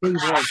woke. Be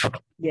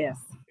woke. Yes.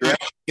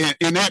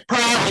 And that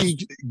probably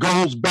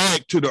goes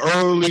back to the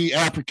early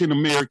African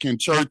American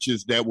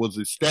churches that was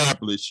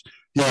established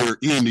here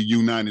in the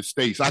United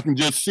States. I can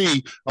just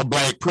see a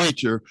black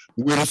preacher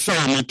with a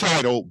sermon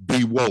titled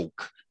 "Be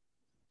Woke."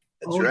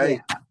 That's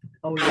right. Yeah.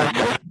 Oh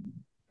yeah.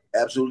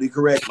 Absolutely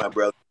correct, my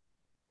brother.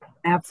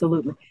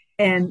 Absolutely.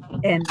 And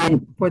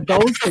for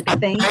those that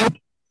think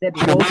that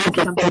woke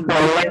is something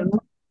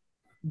new,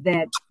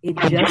 that it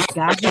just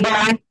got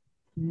here,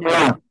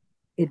 no,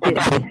 it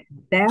didn't.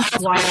 That's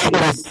why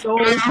it's so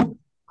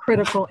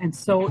critical and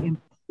so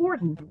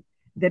important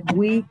that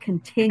we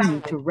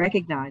continue to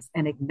recognize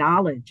and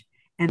acknowledge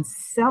and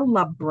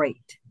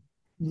celebrate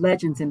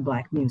legends in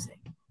Black music,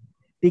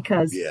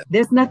 because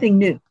there's nothing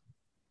new.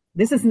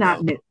 This is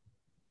not new.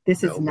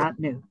 This is not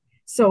new.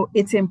 So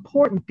it's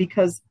important,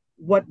 because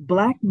what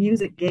Black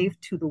music gave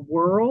to the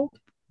world,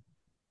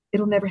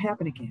 it'll never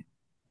happen again.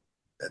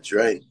 That's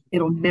right.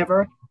 It'll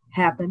never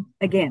happen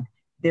again.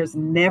 There's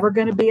never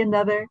going to be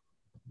another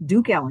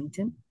Duke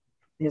Ellington.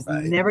 There's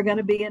never going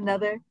to be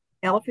another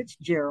Ella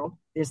Fitzgerald.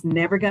 There's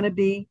never going to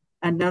be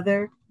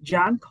another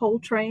John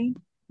Coltrane.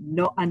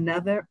 No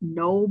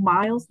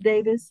Miles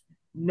Davis.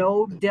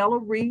 No Della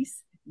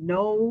Reese.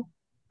 No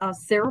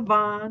Sarah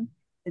Vaughan,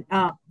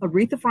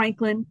 Aretha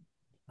Franklin,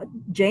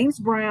 James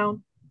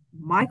Brown,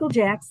 Michael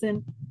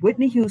Jackson,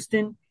 Whitney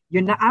Houston.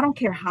 You're not. I don't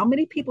care how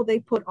many people they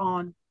put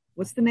on.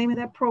 What's the name of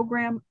that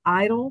program?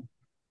 Idol.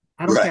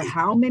 I don't care Right.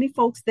 how many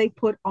folks they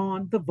put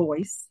on The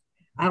Voice.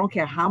 I don't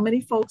care how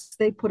many folks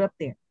they put up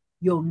there.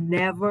 You'll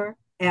never,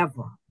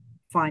 ever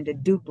find a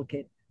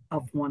duplicate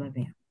of one of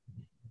them.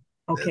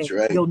 Okay. That's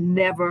right. You'll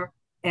never,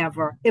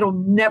 ever, it'll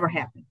never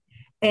happen.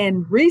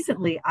 And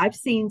recently I've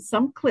seen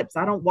some clips.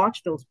 I don't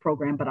watch those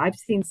programs, but I've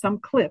seen some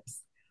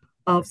clips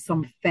of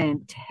some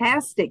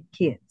fantastic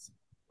kids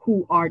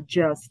who are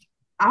just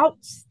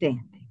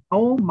outstanding.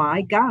 Oh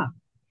my God.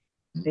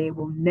 They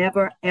will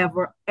never,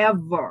 ever,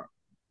 ever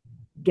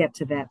get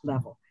to that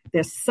level.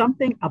 There's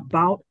something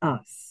about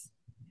us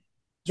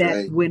That's that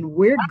right. when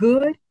we're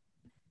good,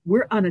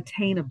 we're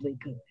unattainably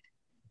good.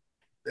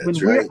 When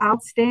That's we're right.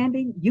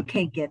 outstanding, you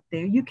can't get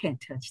there. You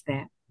can't touch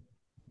that.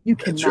 You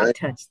That's cannot right.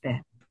 touch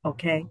that.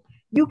 Okay.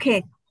 You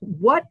can't.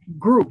 What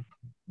group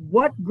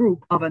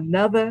of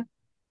another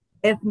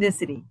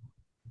ethnicity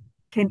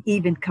can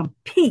even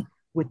compete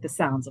with the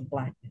Sounds of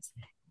Blackness?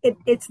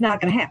 It's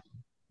not going to happen.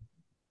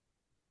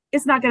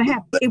 It's not going to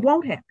happen. It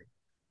won't happen.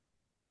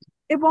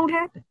 It won't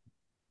happen.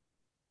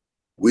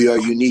 We are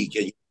unique.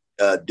 And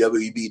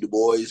W.E.B. Du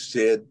Bois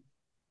said,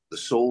 "The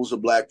souls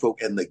of Black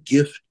folk and the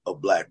gift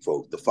of Black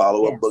folk," the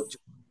follow-up Yes, book.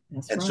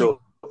 that's And right.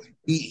 so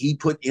he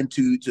put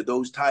into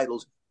those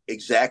titles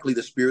exactly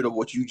the spirit of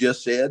what you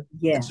just said.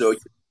 And Yes, so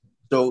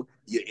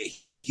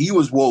he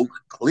was woke,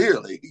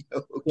 clearly.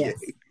 Okay.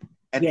 yes,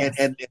 And yes,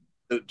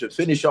 to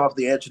finish off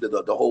the answer to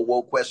the whole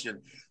woke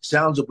question,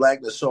 Sounds of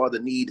Blackness saw the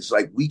need. It's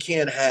like we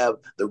can't have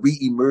the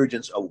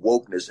reemergence of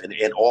wokeness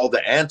and all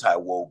the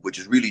anti-woke, which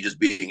is really just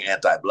being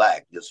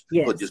anti-Black. yes,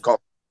 Just call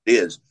it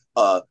is.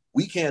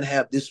 We can't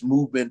have this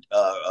movement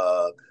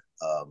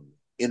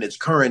in its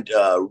current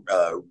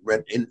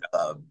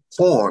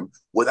form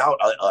without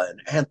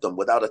an anthem,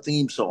 without a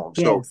theme song.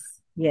 So, yes,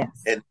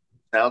 yes, and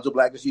Sounds of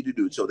Blackness need to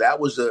do. So that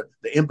was the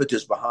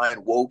impetus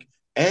behind woke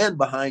and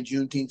behind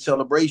Juneteenth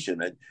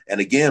celebration.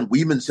 And again,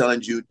 we've been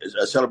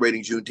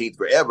celebrating Juneteenth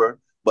forever,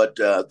 but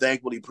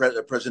thankfully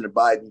President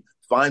Biden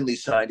finally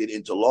signed it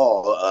into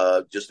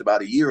law just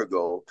about a year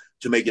ago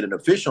to make it an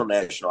official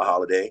national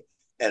holiday.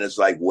 And it's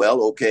like,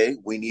 well, okay,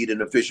 we need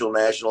an official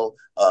national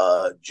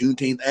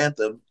Juneteenth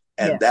anthem,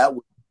 and yes. that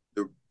was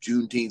the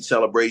Juneteenth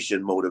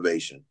celebration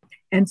motivation.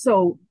 And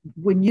so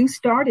when you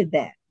started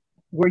that,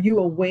 were you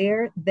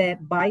aware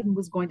that Biden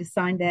was going to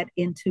sign that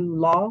into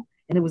law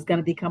and it was going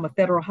to become a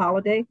federal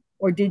holiday?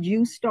 Or did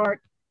you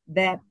start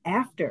that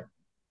after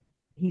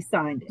he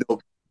signed it? No,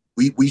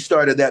 we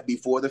started that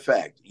before the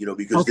fact,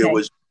 because there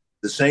was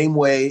the same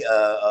way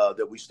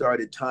that we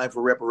started Time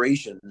for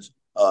Reparations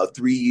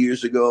 3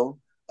 years ago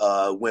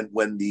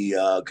when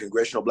the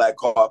Congressional Black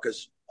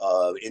Caucus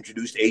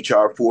introduced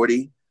H.R.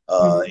 40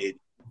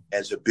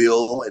 as a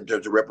bill in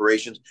terms of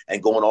reparations,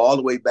 and going all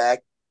the way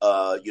back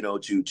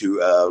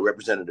to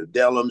Representative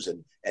Dellums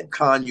and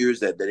Conyers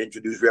that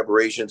introduced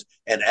reparations,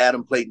 and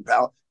Adam Clayton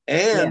Powell.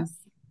 And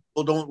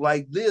people don't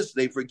like this,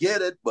 they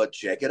forget it, but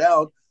check it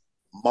out.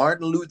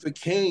 Martin Luther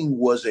King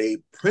was a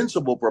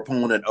principal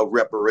proponent of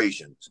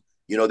reparations.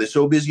 They're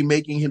so busy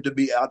making him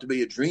out to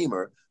be a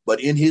dreamer, but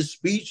in his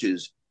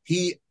speeches,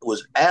 he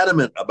was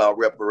adamant about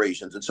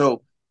reparations. And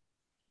so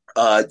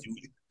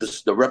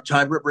the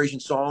Time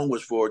Reparations song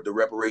was for the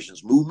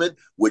reparations movement,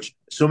 which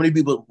so many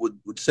people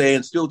would say,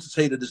 and still to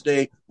say to this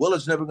day, well,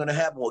 it's never going to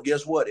happen. Well,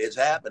 guess what? It's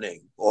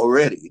happening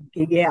already.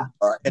 Yeah.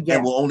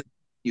 And will only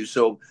continue.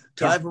 So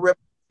Time for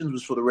Reparations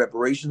was for the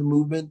reparations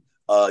movement.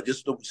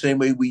 Just the same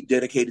way we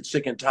dedicated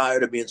Sick and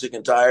Tired of Being Sick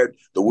and Tired,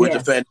 the words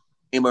of Fannie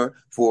Kramer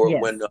for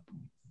when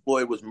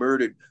Floyd was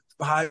murdered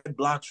 5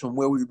 blocks from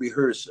where we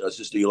rehearsed,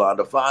 Sister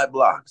Yolanda, 5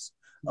 blocks.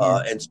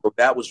 And so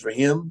that was for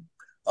him.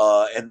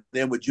 And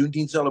then with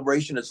Juneteenth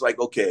celebration, it's like,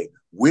 okay,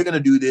 we're going to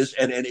do this.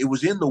 And it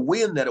was in the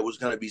wind that it was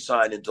going to be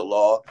signed into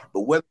law,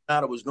 but whether or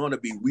not it was going to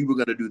be, we were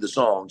going to do the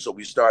song. So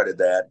we started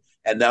that.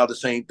 And now the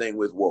same thing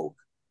with woke.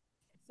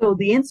 So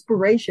the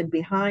inspiration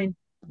behind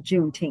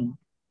Juneteenth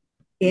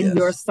in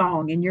your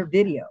song, in your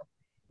video,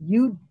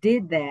 you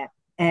did that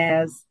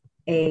as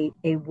a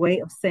way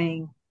of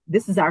saying,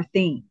 this is our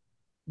theme.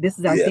 This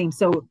is our theme.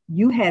 So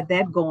you had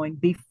that going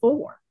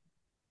before.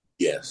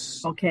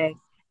 Yes. Okay.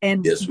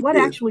 And what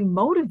actually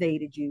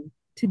motivated you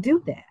to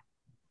do that?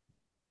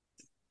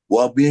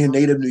 Well, being a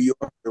native New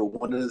Yorker,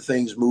 one of the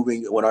things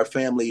when our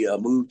family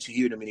moved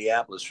here to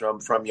Minneapolis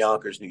from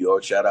Yonkers, New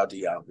York, shout out to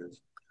Yonkers.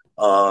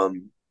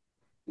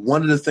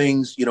 One of the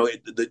things,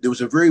 there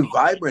was a very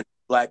vibrant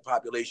Black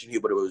population here,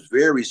 but it was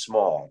very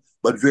small,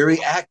 but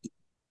very active.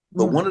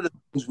 But one of the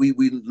things we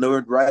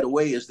learned right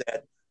away is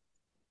that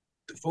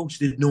the folks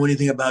didn't know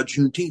anything about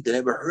Juneteenth. They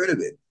never heard of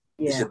it.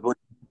 Yeah. They said, well,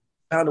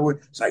 found the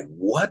word. It's like,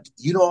 what?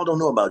 You all don't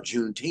know about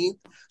Juneteenth?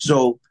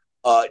 So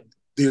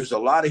there's a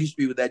lot of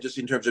history with that, just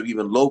in terms of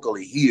even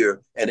locally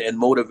here, and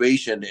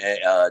motivation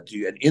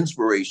and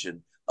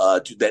inspiration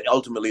that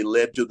ultimately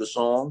led to the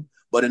song.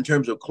 But in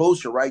terms of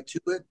closer right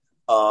to it,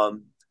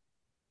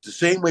 the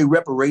same way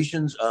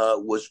reparations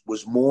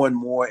was more and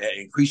more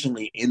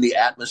increasingly in the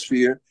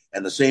atmosphere,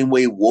 and the same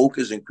way woke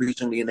is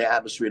increasingly in the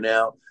atmosphere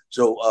now.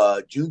 So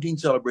Juneteenth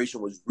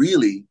celebration was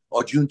really,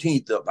 or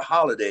Juneteenth, the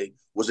holiday,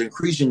 was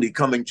increasingly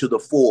coming to the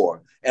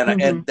fore,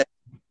 and that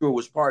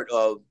was part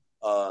of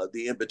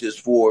the impetus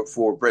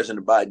for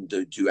President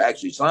Biden to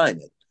actually sign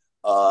it.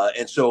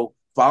 And so,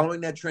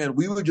 following that trend,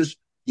 we were just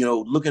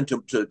looking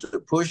to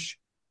push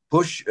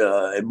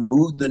and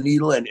move the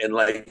needle, and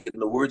like in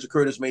the words of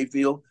Curtis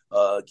Mayfield,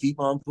 keep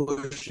on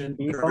pushing.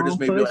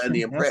 Mayfield and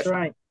the impression. That's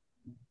right.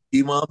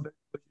 Keep on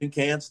pushing,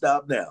 can't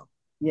stop now.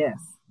 Yes.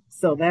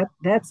 So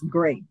that's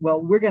great.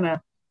 Well, we're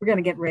gonna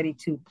get ready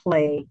to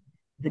play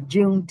the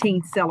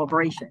Juneteenth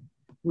celebration.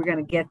 We're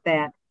gonna get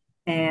that.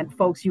 And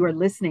folks, you are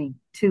listening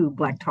to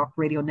Black Talk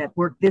Radio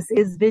Network. This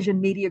is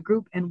Vision Media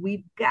Group, and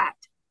we've got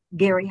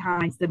Gary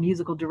Hines, the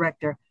musical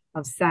director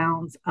of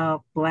Sounds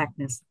of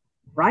Blackness,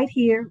 right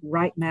here,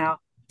 right now.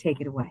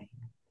 Take it away.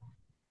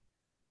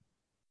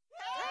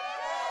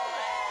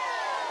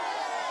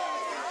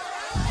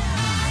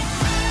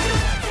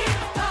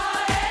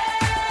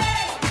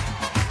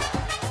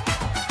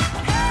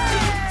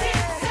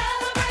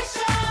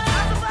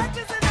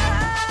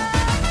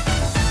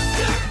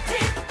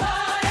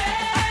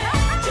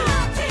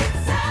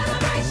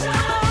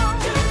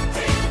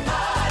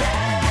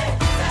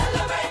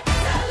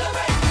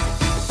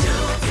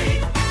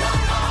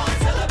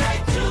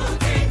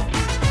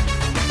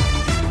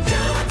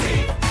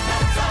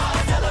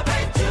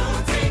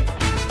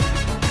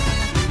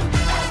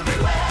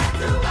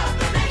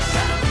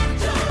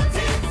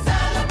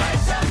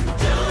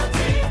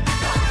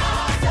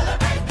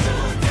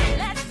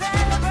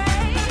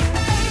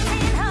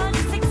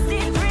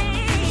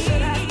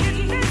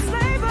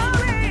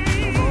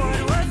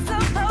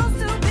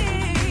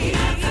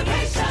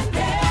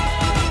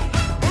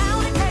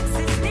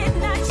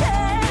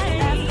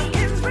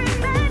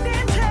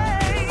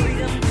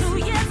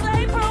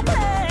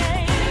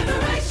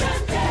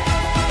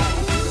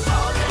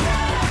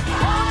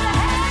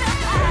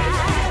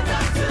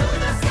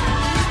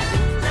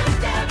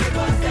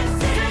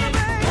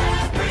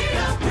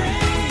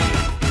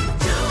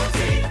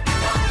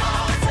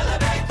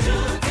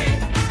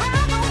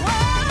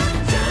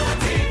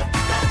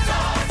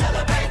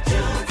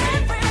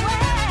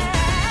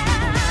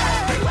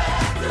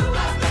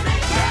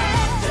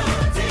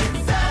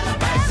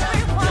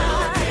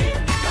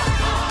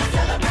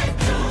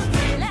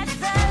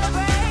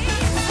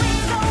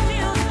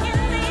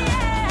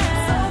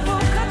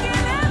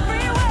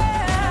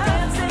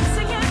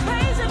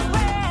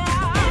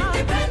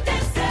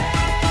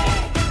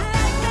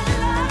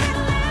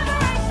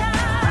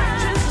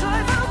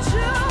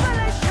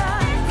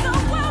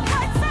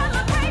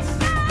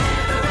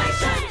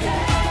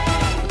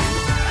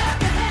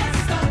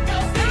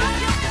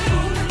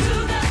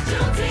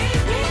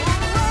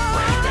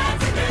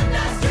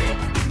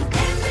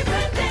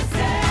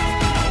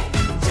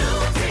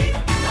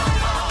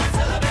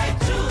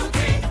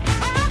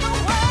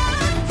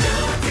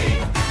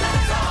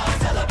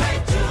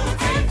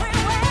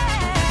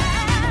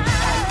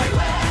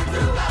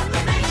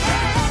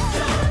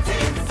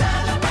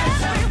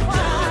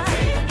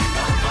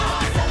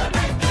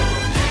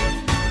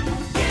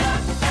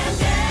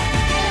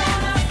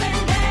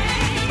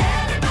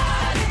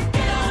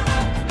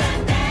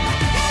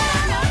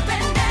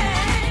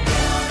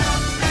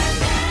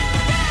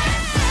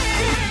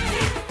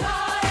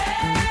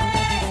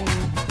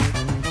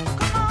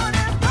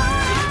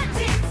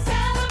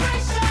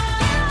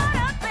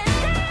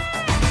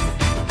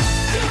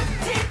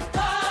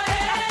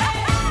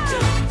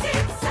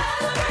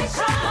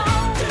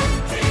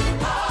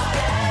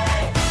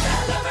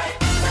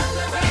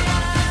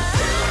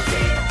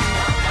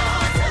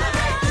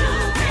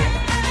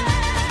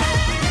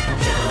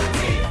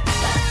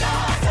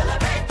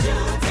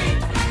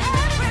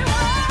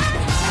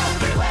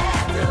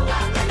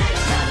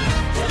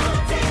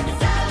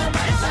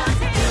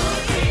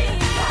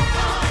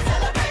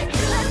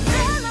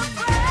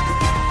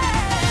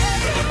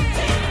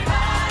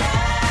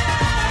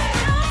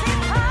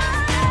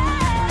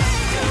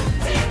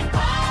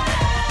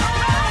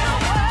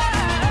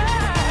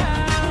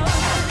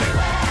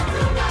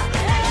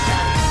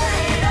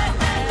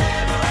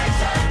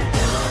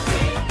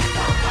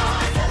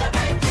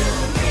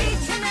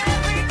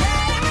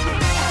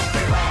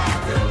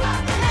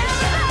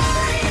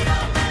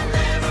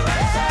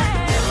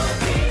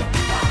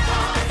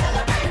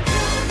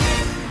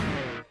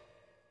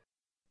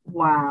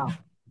 Wow.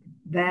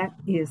 That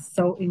is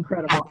so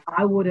incredible.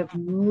 I would have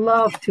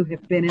loved to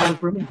have been in the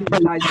room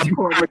when I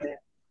recorded that.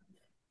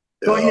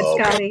 Go ahead,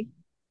 Scotty.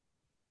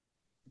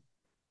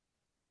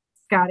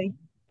 Scotty?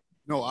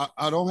 No,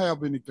 I don't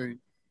have anything.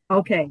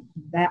 Okay.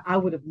 That I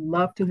would have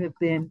loved to have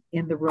been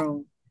in the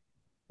room.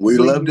 We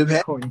loved to have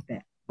recorded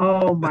that.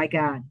 Oh my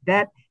God.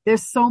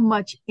 There's so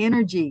much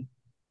energy.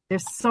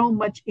 There's so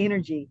much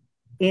energy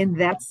in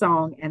that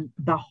song and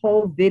the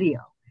whole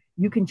video.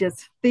 You can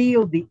just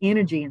feel the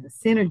energy and the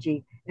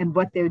synergy and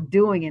what they're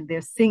doing, and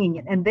they're singing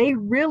it. And they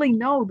really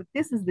know that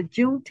this is the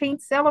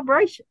Juneteenth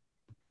celebration.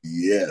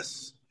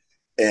 Yes.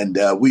 And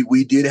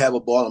we did have a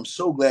ball. I'm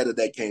so glad that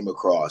that came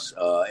across.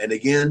 And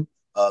again,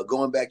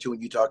 going back to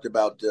when you talked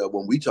about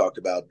when we talked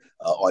about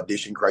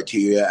audition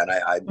criteria, and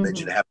I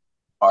mentioned Mhm. having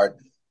a heart,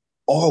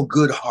 all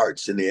good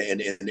hearts in there,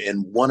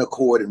 and one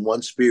accord and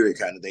one spirit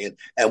kind of thing.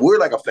 And we're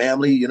like a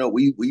family, you know.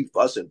 We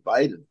fuss and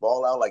fight and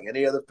fall out like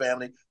any other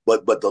family,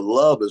 but the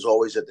love is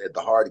always at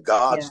the heart. Yeah,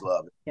 God's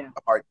love, yeah,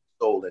 the heart,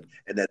 and soul,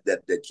 and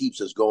that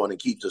keeps us going and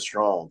keeps us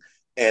strong.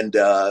 And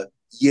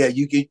yeah,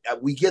 you get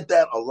we get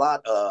that a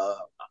lot.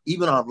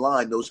 Even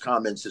online, those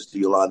comments, Sister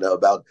Yolanda,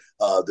 about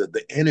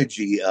the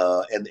energy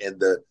and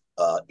the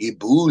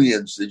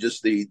ebullience,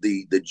 just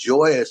the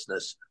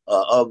joyousness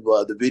of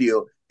the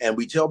video. And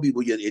we tell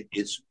people, yeah,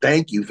 it's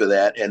thank you for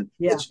that, and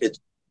yeah. it's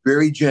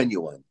very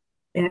genuine.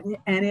 And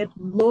it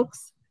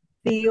looks,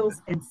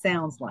 feels, and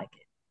sounds like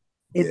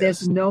it.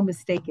 There's Yes. no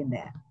mistake in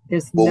that.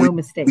 There's Well, no we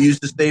mistake.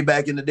 used to say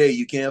back in the day,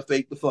 you can't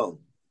fake the phone.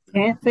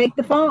 Can't fake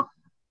the funk.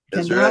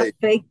 That's Cannot right.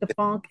 fake the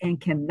funk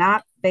and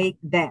cannot fake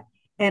that.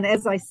 And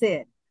as I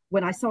said,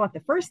 when I saw it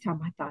the first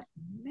time, I thought,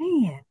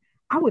 man,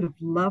 I would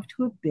have loved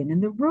to have been in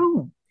the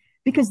room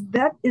because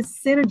that is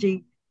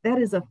synergy. That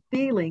is a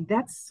feeling.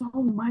 That's so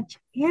much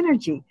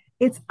energy.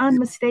 It's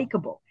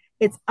unmistakable.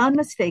 It's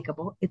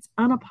unmistakable. It's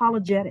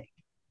unapologetic.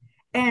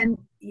 And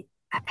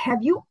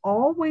have you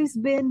always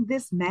been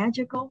this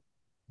magical?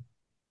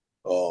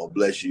 Oh,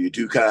 bless you. You're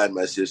too kind,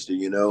 my sister.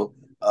 You know,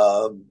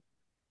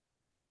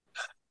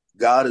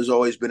 God has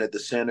always been at the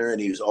center,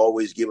 and He's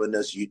always given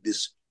us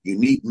this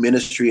unique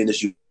ministry and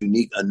this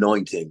unique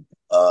anointing.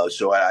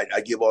 So I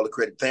give all the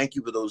credit. Thank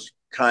you for those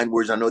kind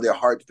words. I know they're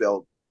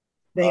heartfelt,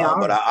 They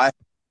but are. I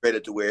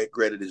credit to where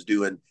credit is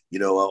due, and you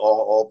know,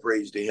 all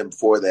praise to Him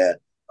for that.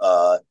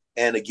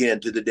 And again,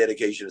 to the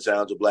dedication of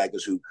Sounds of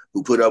Blackness,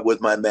 who put up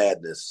with my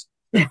madness.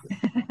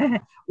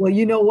 Well,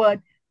 you know what?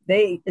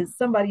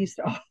 Somebody used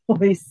to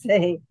always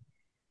say,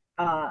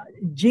 uh,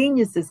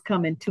 geniuses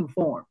come in two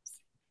forms.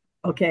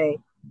 Okay,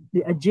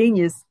 a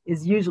genius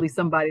is usually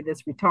somebody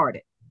that's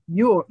retarded.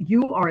 You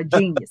are a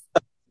genius.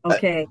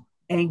 Okay,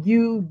 and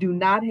you do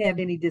not have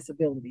any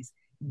disabilities.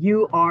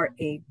 You are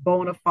a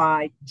bona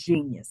fide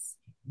genius.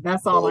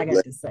 That's all Oh, I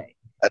got to say.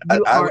 I,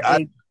 You I, are I,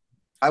 a.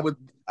 I would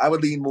I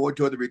would lean more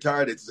toward the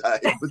retarded side,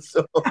 but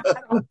so I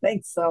don't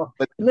think so.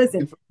 but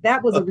Listen,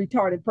 that was a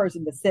retarded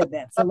person that said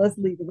that. So let's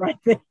leave it right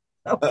there.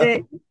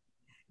 Okay,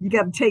 you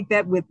got to take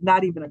that with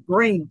not even a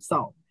grain of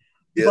salt.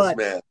 yes, But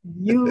man.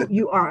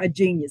 you are a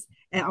genius.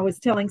 And I was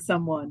telling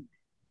someone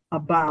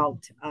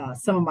about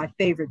some of my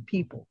favorite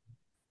people,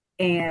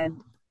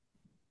 and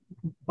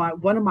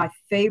one of my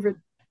favorite,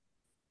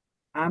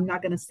 I'm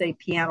not going to say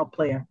piano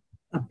player,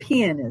 a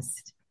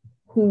pianist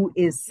who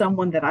is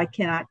someone that I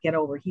cannot get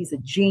over. He's a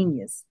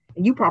genius,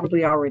 and you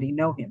probably already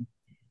know him,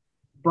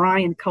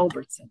 Brian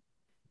Culbertson.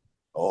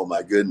 Oh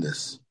my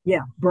goodness.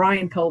 Yeah,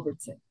 Brian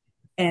Culbertson.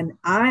 And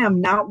I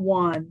am not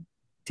one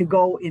to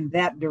go in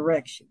that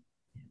direction.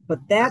 But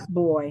that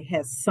boy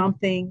has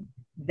something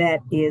that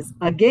is,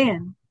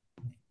 again,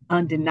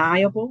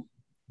 undeniable,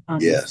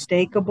 Yes.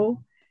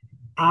 unmistakable.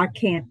 I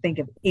can't think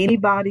of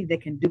anybody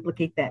that can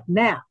duplicate that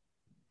now.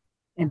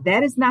 And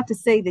that is not to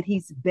say that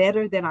he's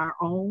better than our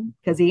own,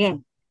 because he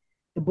ain't.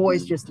 The boy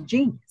is Mm, just a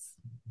genius.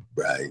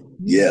 right.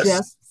 He's Yes.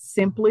 just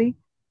simply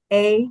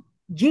a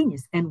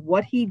genius. And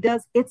what he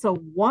does, it's a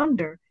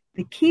wonder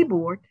the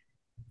keyboard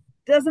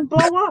doesn't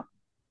blow up.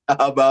 How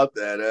about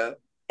that, huh?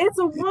 It's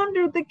a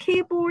wonder the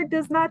keyboard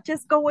does not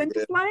just go into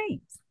Yeah.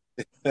 flames.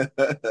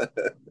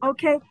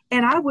 Okay.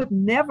 And I would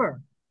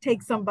never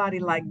take somebody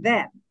like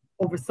that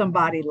over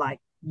somebody like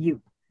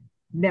you.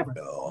 Never.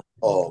 Oh,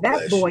 oh, That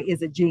bless you. boy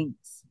is a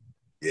genius.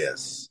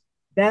 Yes.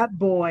 That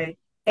boy.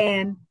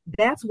 And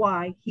that's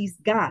why he's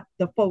got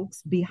the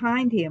folks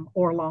behind him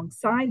or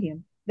alongside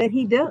him that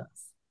he does.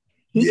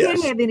 He can't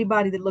Yes. have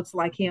anybody that looks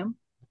like him.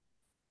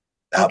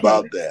 How Okay.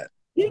 about that?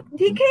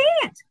 He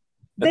can't.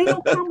 They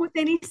don't come with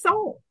any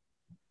soul.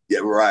 Yeah,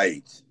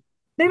 right.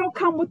 They don't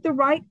come with the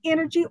right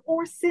energy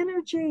or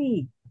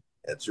synergy.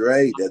 That's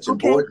right. That's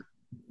Okay. important.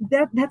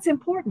 That's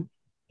important.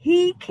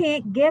 He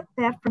can't get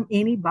that from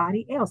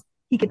anybody else.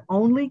 He can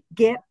only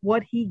get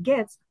what he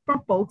gets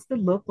from folks that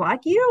look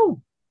like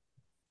you.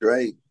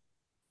 Right.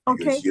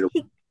 Okay. Because you know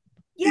He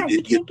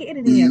you can't get it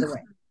any you, other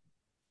way.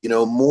 you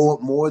know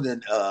more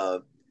than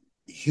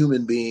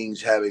human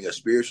beings having a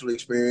spiritual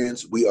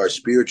experience, we are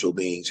spiritual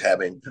beings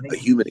having a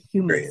human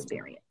Human experience.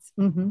 experience.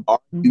 Mm-hmm. Our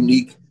Mm-hmm.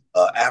 unique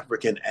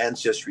African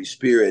ancestry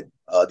spirit,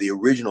 the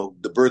original,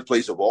 the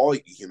birthplace of all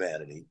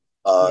humanity.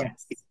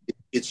 Yes.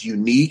 It's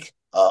unique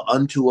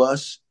unto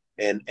us,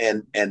 and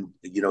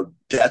you know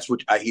that's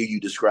what I hear you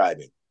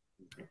describing.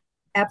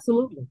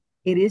 Absolutely.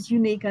 It is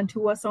unique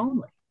unto us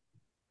only.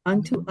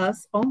 Unto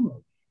us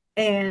only.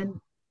 And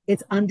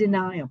it's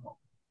undeniable.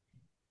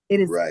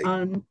 It is Right.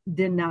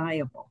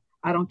 undeniable.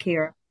 I don't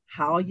care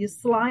how you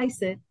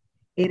slice it,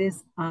 it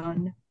is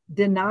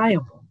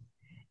undeniable.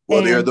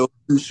 Well, there are And those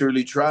who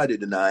surely try to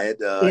deny it at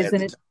the time.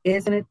 isn't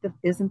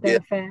that Yeah,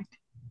 a fact?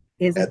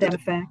 Isn't at the that time.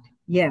 a fact?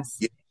 Yes.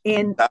 Yeah.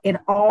 In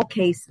all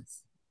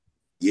cases.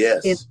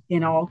 Yes.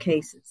 In all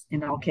cases.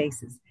 In all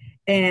cases.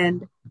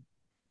 And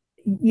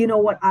you know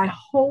what? I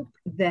hope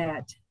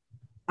that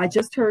I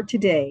just heard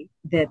today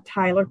that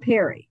Tyler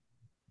Perry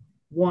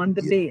won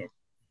the Yeah. bid.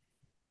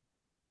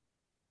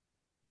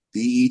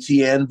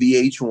 BET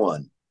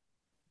VH1.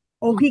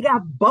 Oh, he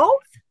got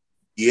both?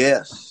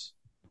 Yes.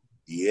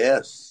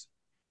 Yes.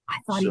 I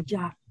thought So, he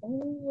got,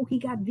 oh, he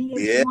got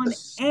VH1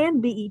 yes.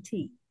 and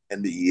BET.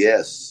 And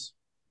yes.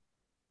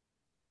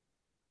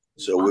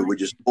 So What? we're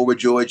just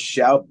overjoyed.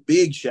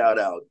 Big shout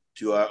out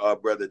to our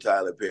brother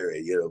Tyler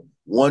Perry.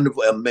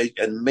 Wonderful,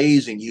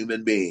 amazing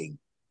human being.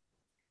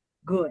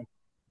 Good.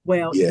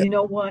 Well, Yeah. you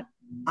know what?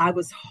 I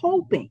was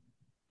hoping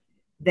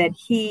that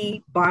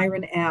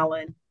Byron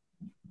Allen,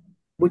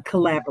 would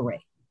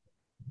collaborate.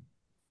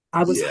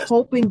 I was Yes.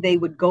 hoping they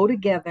would go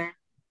together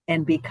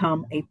and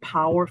become a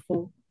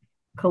powerful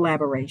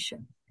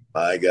collaboration.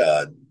 My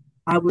God.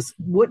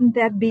 Wouldn't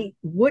that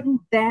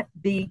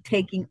be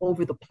taking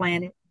over the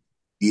planet?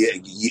 Yeah.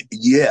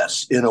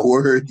 Yes. In a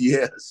word,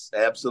 yes.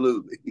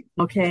 Absolutely.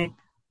 Okay.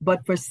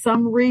 But for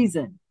some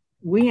reason,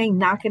 we ain't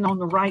knocking on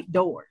the right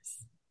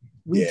doors.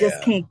 We just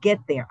Yeah. can't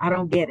get there. I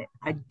don't get it.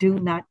 I do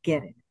not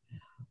get it.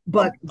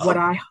 But go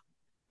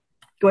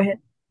ahead.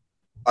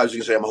 I was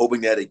going to say, I'm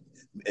hoping that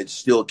it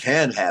still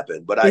can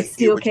happen, but I It hear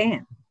still what you.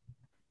 can.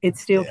 It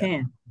still Yeah.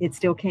 can. It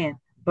still can.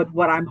 But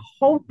what I'm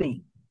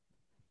hoping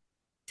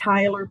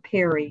Tyler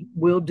Perry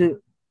will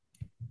do,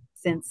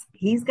 since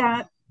he's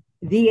got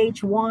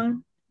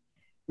VH1,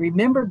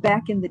 remember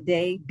back in the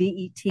day,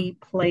 BET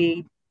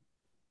played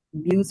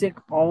music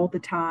all the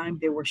time.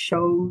 There were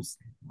shows.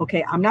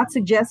 Okay, I'm not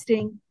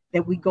suggesting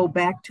that we go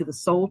back to the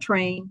Soul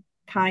Train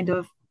kind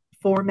of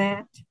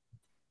format,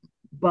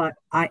 but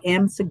I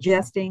am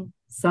suggesting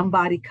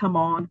somebody come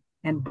on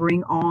and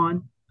bring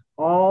on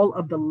all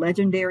of the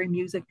legendary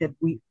music that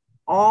we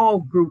all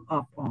grew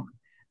up on,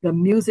 the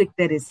music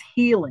that is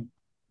healing,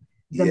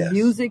 the Yes.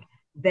 music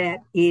that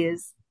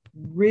is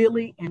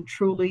really and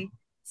truly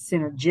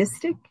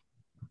synergistic,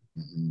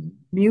 Mm-hmm.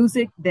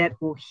 music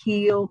that will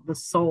heal the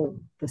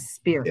soul, the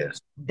spirit. Yes.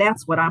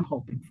 That's what I'm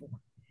hoping for.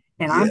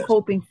 And I'm Yes.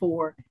 hoping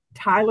for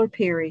Tyler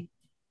Perry.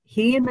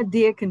 He and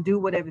Medea can do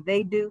whatever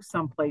they do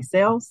someplace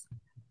else,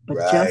 but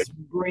Right. just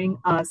bring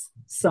us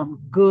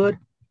some good,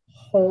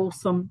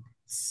 wholesome,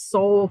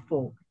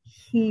 soulful,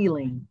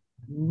 healing,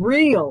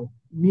 real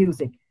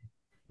music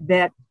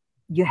that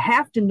you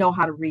have to know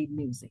how to read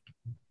music.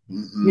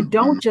 Mm-hmm. You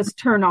don't just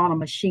turn on a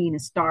machine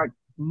and start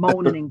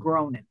moaning and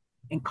groaning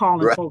and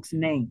calling Right. folks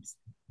names.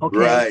 Okay.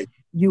 Right.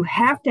 You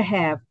have to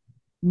have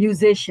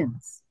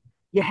musicians.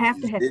 You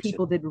have to have Musician.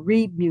 people that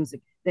read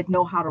music, that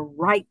know how to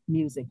write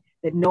music,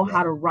 that know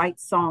how to write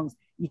songs.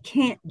 You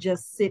can't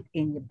just sit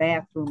in your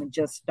bathroom and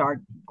just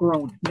start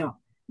groaning.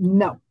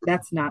 No,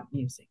 that's not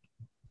music.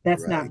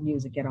 That's Right. not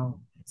music at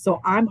all. So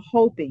I'm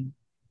hoping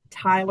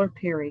Tyler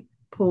Perry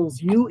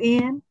pulls you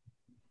in,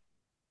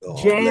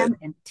 Jam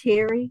and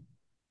Terry,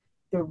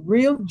 the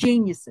real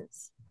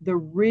geniuses, the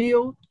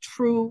real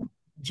true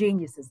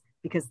geniuses,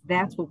 because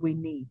that's what we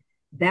need.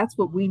 That's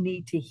what we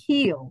need to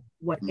heal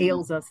what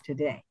ails us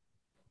today.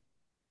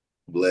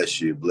 Bless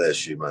you,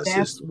 my sister.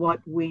 That's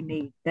what we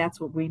need. That's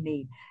what we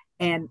need.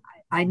 And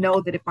I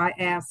know that if I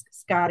ask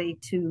Scotty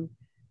to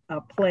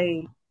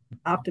play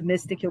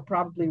Optimistic, he'll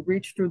probably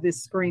reach through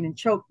this screen and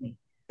choke me.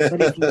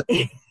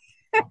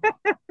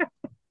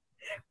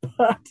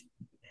 But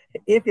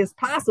if it's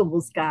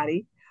possible,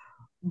 Scotty.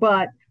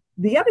 But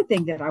the other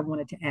thing that I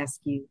wanted to ask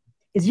you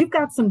is you've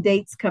got some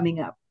dates coming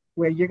up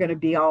where you're going to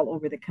be all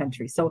over the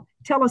country. So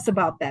tell us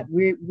about that.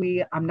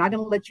 I'm not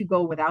going to let you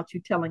go without you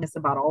telling us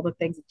about all the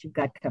things that you've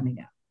got coming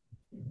up.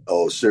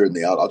 Oh,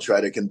 certainly. I'll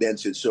try to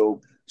condense it.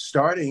 So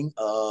starting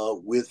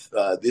with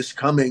this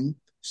coming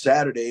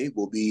Saturday,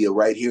 we'll be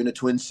right here in the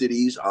Twin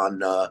Cities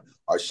on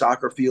our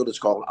soccer field. It's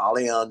called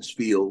Allianz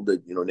Field,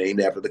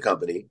 named after the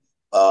company.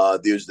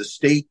 There's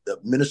the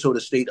Minnesota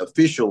State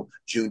official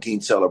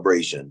Juneteenth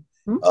celebration.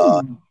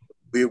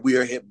 We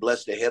are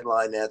blessed to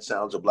headline that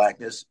Sounds of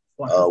Blackness.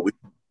 Wow.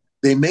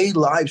 They may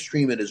live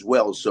stream it as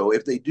well. So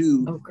if they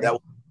do,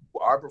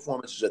 our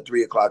performance is at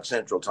 3:00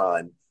 Central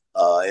Time.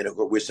 And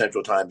we're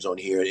Central Time Zone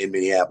here in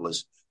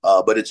Minneapolis.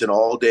 But it's an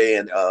all-day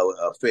and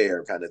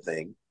affair kind of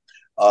thing.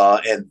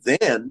 And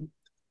then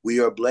we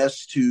are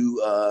blessed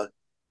to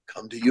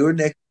come to your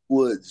neck of the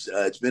woods.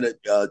 It's been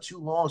too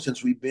long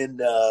since we've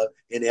been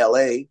in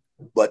L.A.,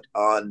 but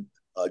on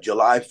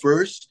July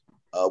 1st,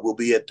 we'll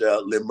be at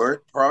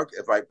Leimert Park,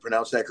 if I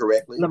pronounce that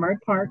correctly.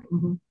 Leimert Park.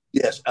 Mm-hmm.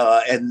 Yes,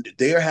 and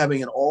they are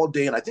having an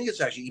all-day, and I think it's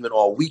actually even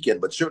all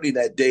weekend, but certainly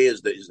that day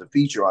is the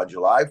feature on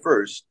July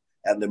 1st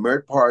at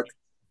Leimert Park,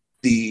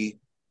 the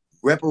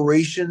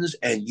Reparations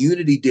and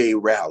Unity Day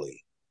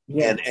rally.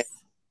 Yes. And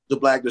the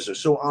Blackness are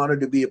so honored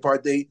to be a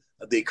part. They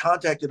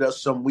contacted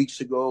us some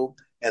weeks ago,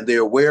 and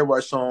they're aware of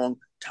our song,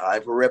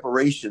 Time for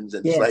Reparations.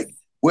 And It's like,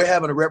 we're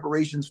having a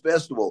reparations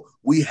festival.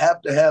 We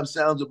have to have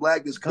Sounds of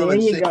Blackness come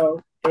and sing.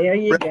 There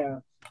you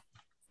go.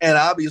 And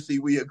obviously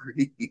we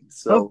agree.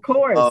 So of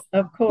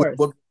course.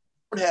 What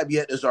we don't have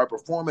yet is our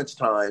performance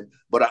time,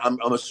 but I'm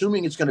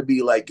assuming it's going to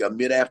be like a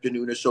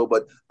mid-afternoon or so.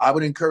 But I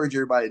would encourage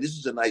everybody, this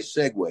is a nice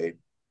segue.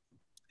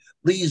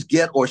 please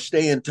get or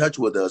stay in touch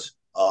with us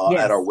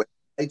Yes. at our website,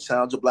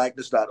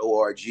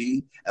 soundsofblackness.org,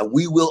 and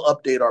we will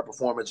update our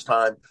performance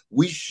time.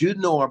 We should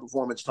know our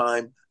performance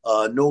time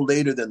no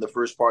later than the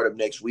first part of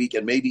next week,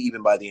 and maybe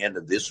even by the end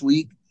of this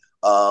week.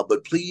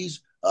 But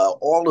please, I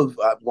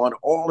want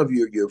all of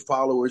your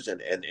followers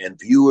and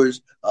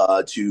viewers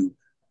to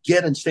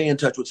get and stay in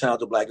touch with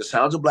Sounds of Blackness,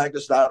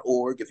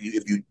 soundsofblackness.org. If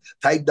you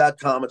type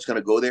 .com, it's going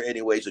to go there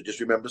anyway. So just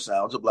remember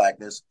Sounds of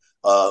Blackness.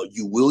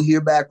 You will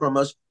hear back from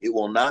us. It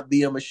will not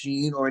be a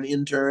machine or an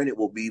intern. It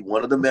will be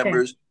one of the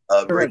members,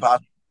 very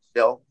possibly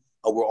myself.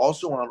 We're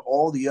also on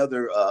all the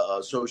other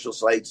social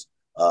sites,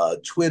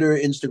 Twitter,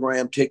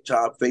 Instagram,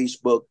 TikTok,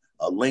 Facebook,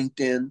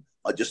 LinkedIn,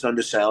 just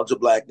under Sounds of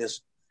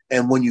Blackness.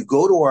 And when you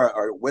go to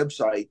our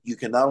website, you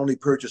can not only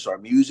purchase our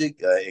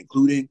music,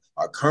 including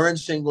our current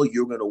single,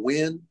 You're Gonna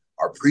Win,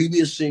 our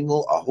previous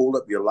single, I'll Hold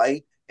Up Your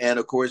Light, and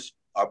of course,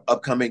 our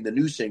upcoming, the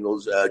new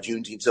singles,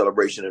 Juneteenth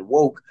Celebration and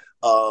Woke.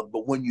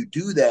 But when you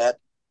do that,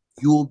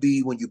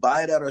 when you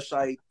buy it at our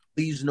site,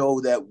 please know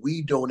that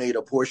we donate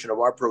a portion of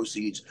our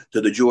proceeds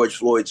to the George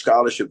Floyd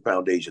Scholarship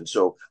Foundation.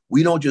 So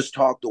we don't just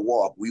talk the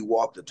walk, we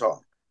walk the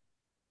talk.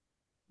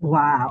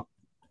 Wow.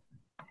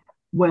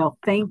 Well,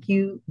 thank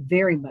you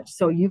very much.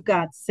 So you've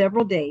got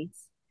several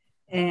dates,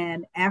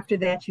 and after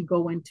that, you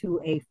go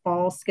into a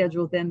fall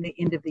schedule, then the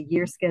end of the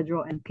year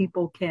schedule, and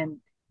people can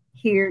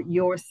hear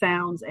your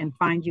sounds and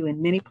find you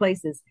in many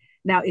places.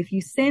 Now, if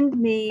you send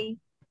me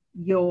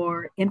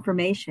your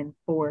information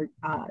for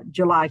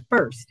July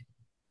 1st,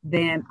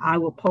 then I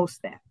will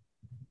post that.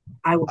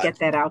 I will get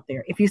that out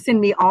there. If you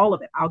send me all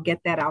of it, I'll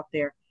get that out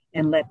there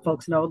and let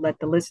folks know, let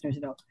the listeners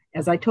know.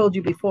 As I told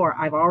you before,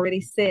 I've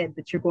already said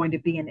that you're going to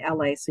be in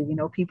LA. So,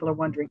 people are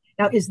wondering.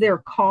 Now, is there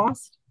a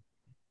cost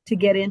to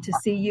get in to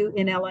see you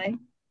in LA?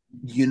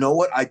 You know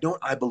what? I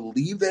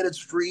believe that it's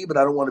free, but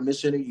I don't want to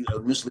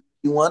mislead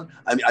anyone.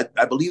 I mean,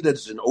 I believe that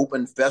it's an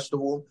open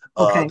festival,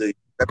 the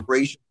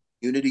Reparation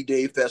Unity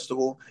Day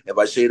Festival, if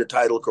I say the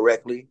title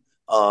correctly.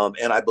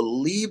 And I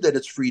believe that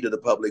it's free to the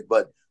public,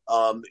 but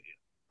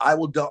I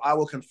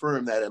will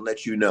confirm that and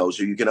let you know,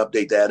 so you can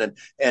update that.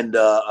 And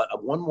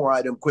one more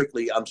item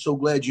quickly. I'm so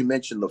glad you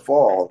mentioned the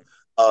fall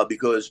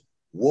because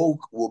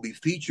Woke will be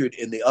featured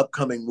in the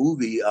upcoming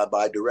movie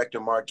by director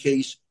Mark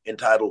Case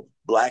entitled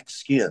Black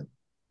Skin.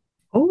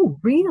 Oh,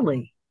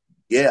 really?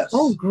 Yes.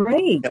 Oh,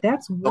 great.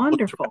 That's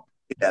wonderful.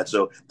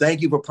 So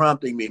thank you for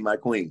prompting me, my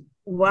queen.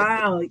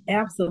 Wow,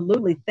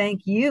 absolutely.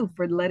 Thank you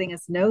for letting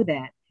us know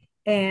that.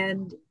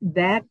 And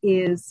that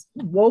is,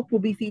 Woke will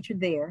be featured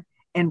there,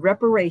 and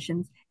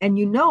reparations. And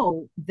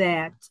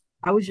that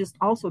I was just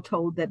also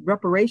told that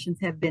reparations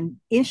have been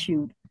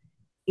issued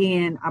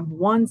in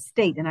one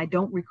state, and I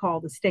don't recall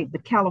the state,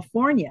 but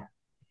California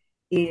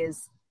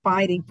is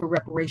fighting for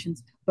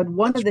reparations. But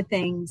one of the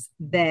things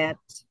that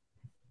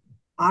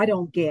I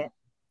don't get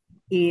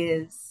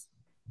is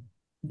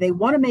they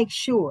want to make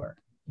sure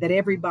that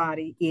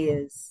everybody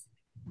is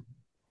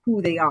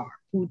who they are,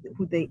 who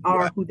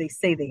they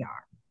say they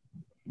are.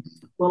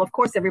 Well, of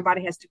course,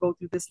 everybody has to go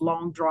through this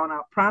long,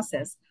 drawn-out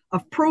process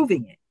of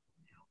proving it.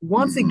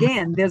 Once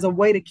again, there's a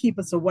way to keep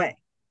us away.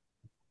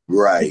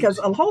 Right. Because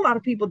a whole lot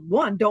of people,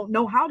 one, don't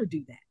know how to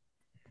do that.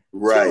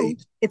 Right.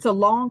 Two, it's a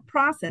long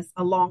process,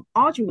 a long,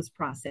 arduous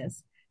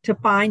process to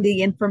find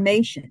the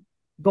information,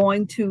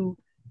 going to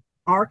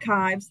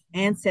archives,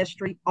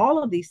 ancestry,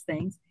 all of these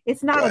things.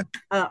 It's not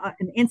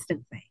an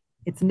instant thing.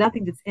 It's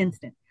nothing that's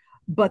instant.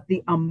 But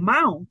the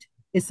amount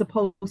is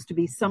supposed to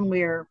be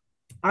somewhere,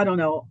 I don't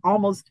know,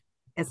 almost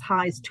as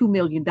high as $2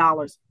 million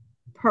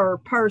per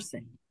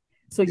person.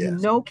 So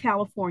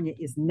California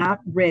is not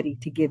ready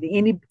to give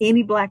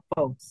any Black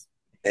folks.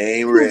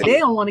 Ain't ready. They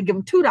don't want to give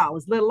them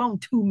 $2, let alone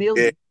 $2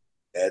 million. Yeah,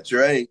 that's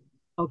right.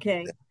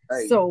 Okay. That's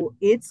right. So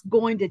it's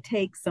going to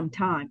take some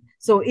time.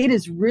 So it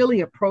is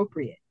really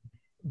appropriate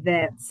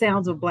that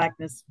Sounds of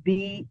Blackness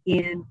be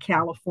in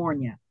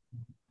California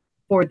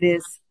for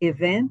this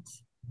event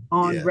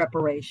on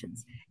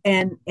reparations.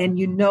 And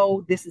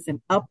this is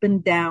an up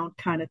and down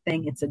kind of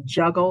thing. It's a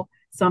juggle.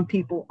 Some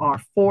people are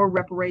for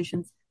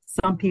reparations.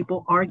 Some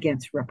people are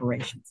against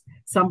reparations.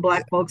 Some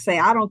Black folks say,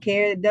 I don't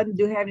care. It doesn't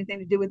have anything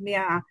to do with me.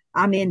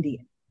 I'm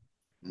Indian.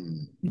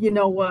 You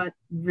know what?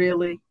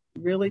 Really,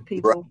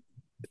 people? Right.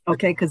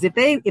 Okay, because if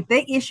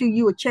they issue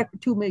you a check for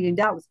 $2 million,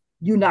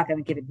 you're not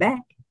going to get it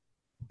back.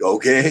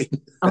 Okay.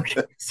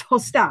 Okay. So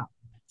stop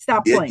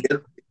playing.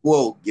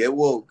 Get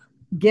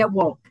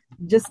woke.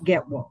 Just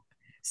get woke.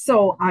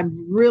 So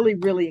I'm really,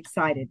 really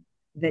excited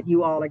that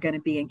you all are going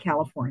to be in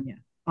California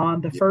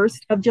on the 1st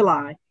of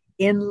July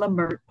in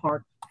Lamert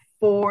Park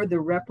for the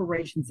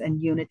Reparations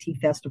and Unity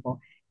Festival.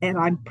 And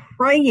I'm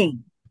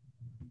praying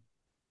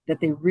that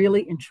they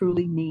really and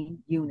truly mean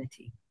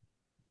unity.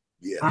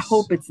 Yes. I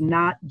hope it's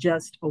not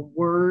just a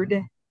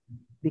word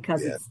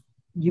because it's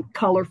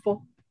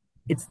colorful.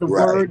 It's the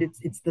word.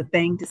 It's the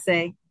thing to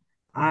say.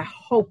 I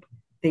hope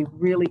they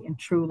really and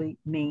truly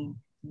mean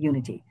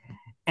unity.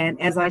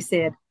 And as I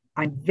said,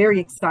 I'm very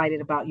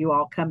excited about you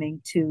all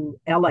coming to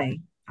LA.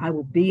 I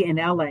will be in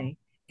LA,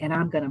 and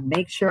I'm going to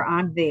make sure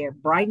I'm there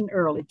bright and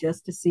early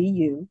just to see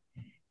you.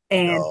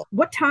 And No.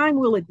 what time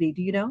will it be?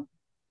 Do you know?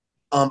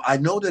 I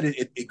know that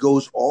it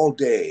goes all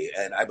day,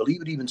 and I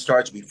believe it even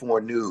starts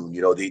before noon.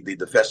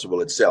 The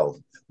festival itself.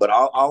 But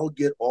I'll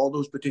get all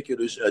those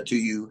particulars to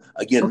you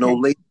again no Okay.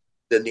 later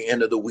than the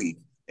end of the week,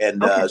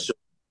 and Okay. so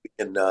we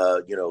can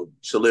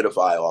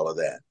solidify all of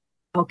that.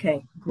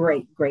 Okay.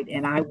 Great. Great.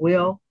 And I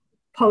will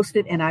post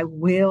it, and I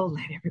will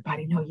let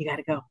everybody know you got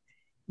to go.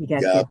 You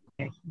got to Yeah. get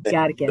there. You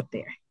got to get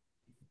there.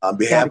 On Got to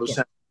behalf of get.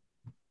 Sound,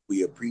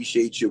 we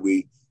appreciate you.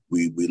 We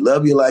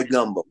love you like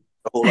gumbo.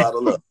 A whole lot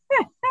of love.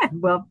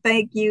 Well,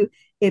 thank you.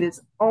 It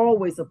is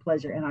always a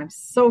pleasure. And I'm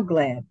so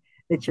glad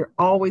that you're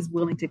always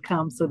willing to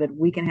come so that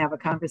we can have a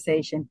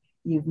conversation.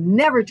 You've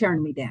never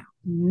turned me down.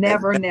 And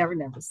Never, never,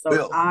 never. So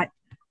Will.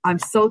 I'm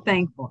so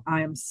thankful.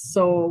 I am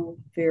so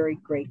very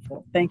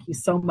grateful. Thank you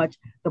so much.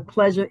 The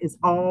pleasure is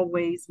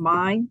always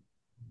mine.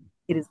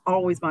 It is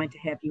always mine to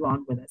have you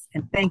on with us.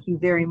 And thank you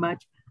very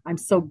much. I'm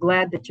so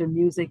glad that your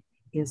music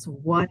is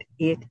what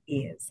it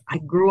is. I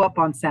grew up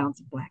on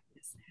Sounds of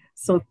Blackness.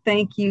 So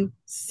thank you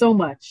so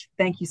much.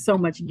 Thank you so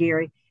much,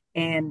 Gary.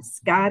 And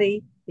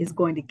Scotty is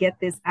going to get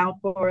this out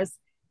for us.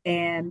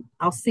 And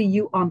I'll see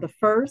you on the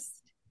 1st.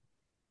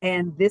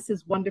 And this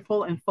is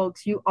wonderful. And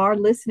folks, you are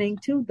listening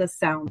to the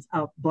Sounds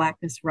of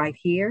Blackness right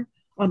here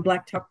on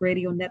Black Talk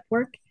Radio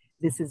Network.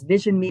 This is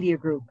Vision Media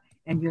Group.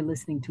 And you're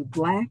listening to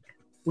Black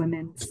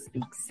Women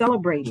Speak,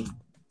 celebrating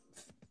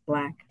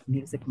Black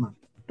Music Month,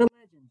 the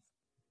legends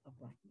of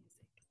Black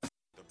music.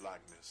 The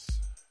blackness,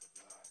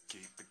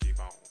 keep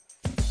on.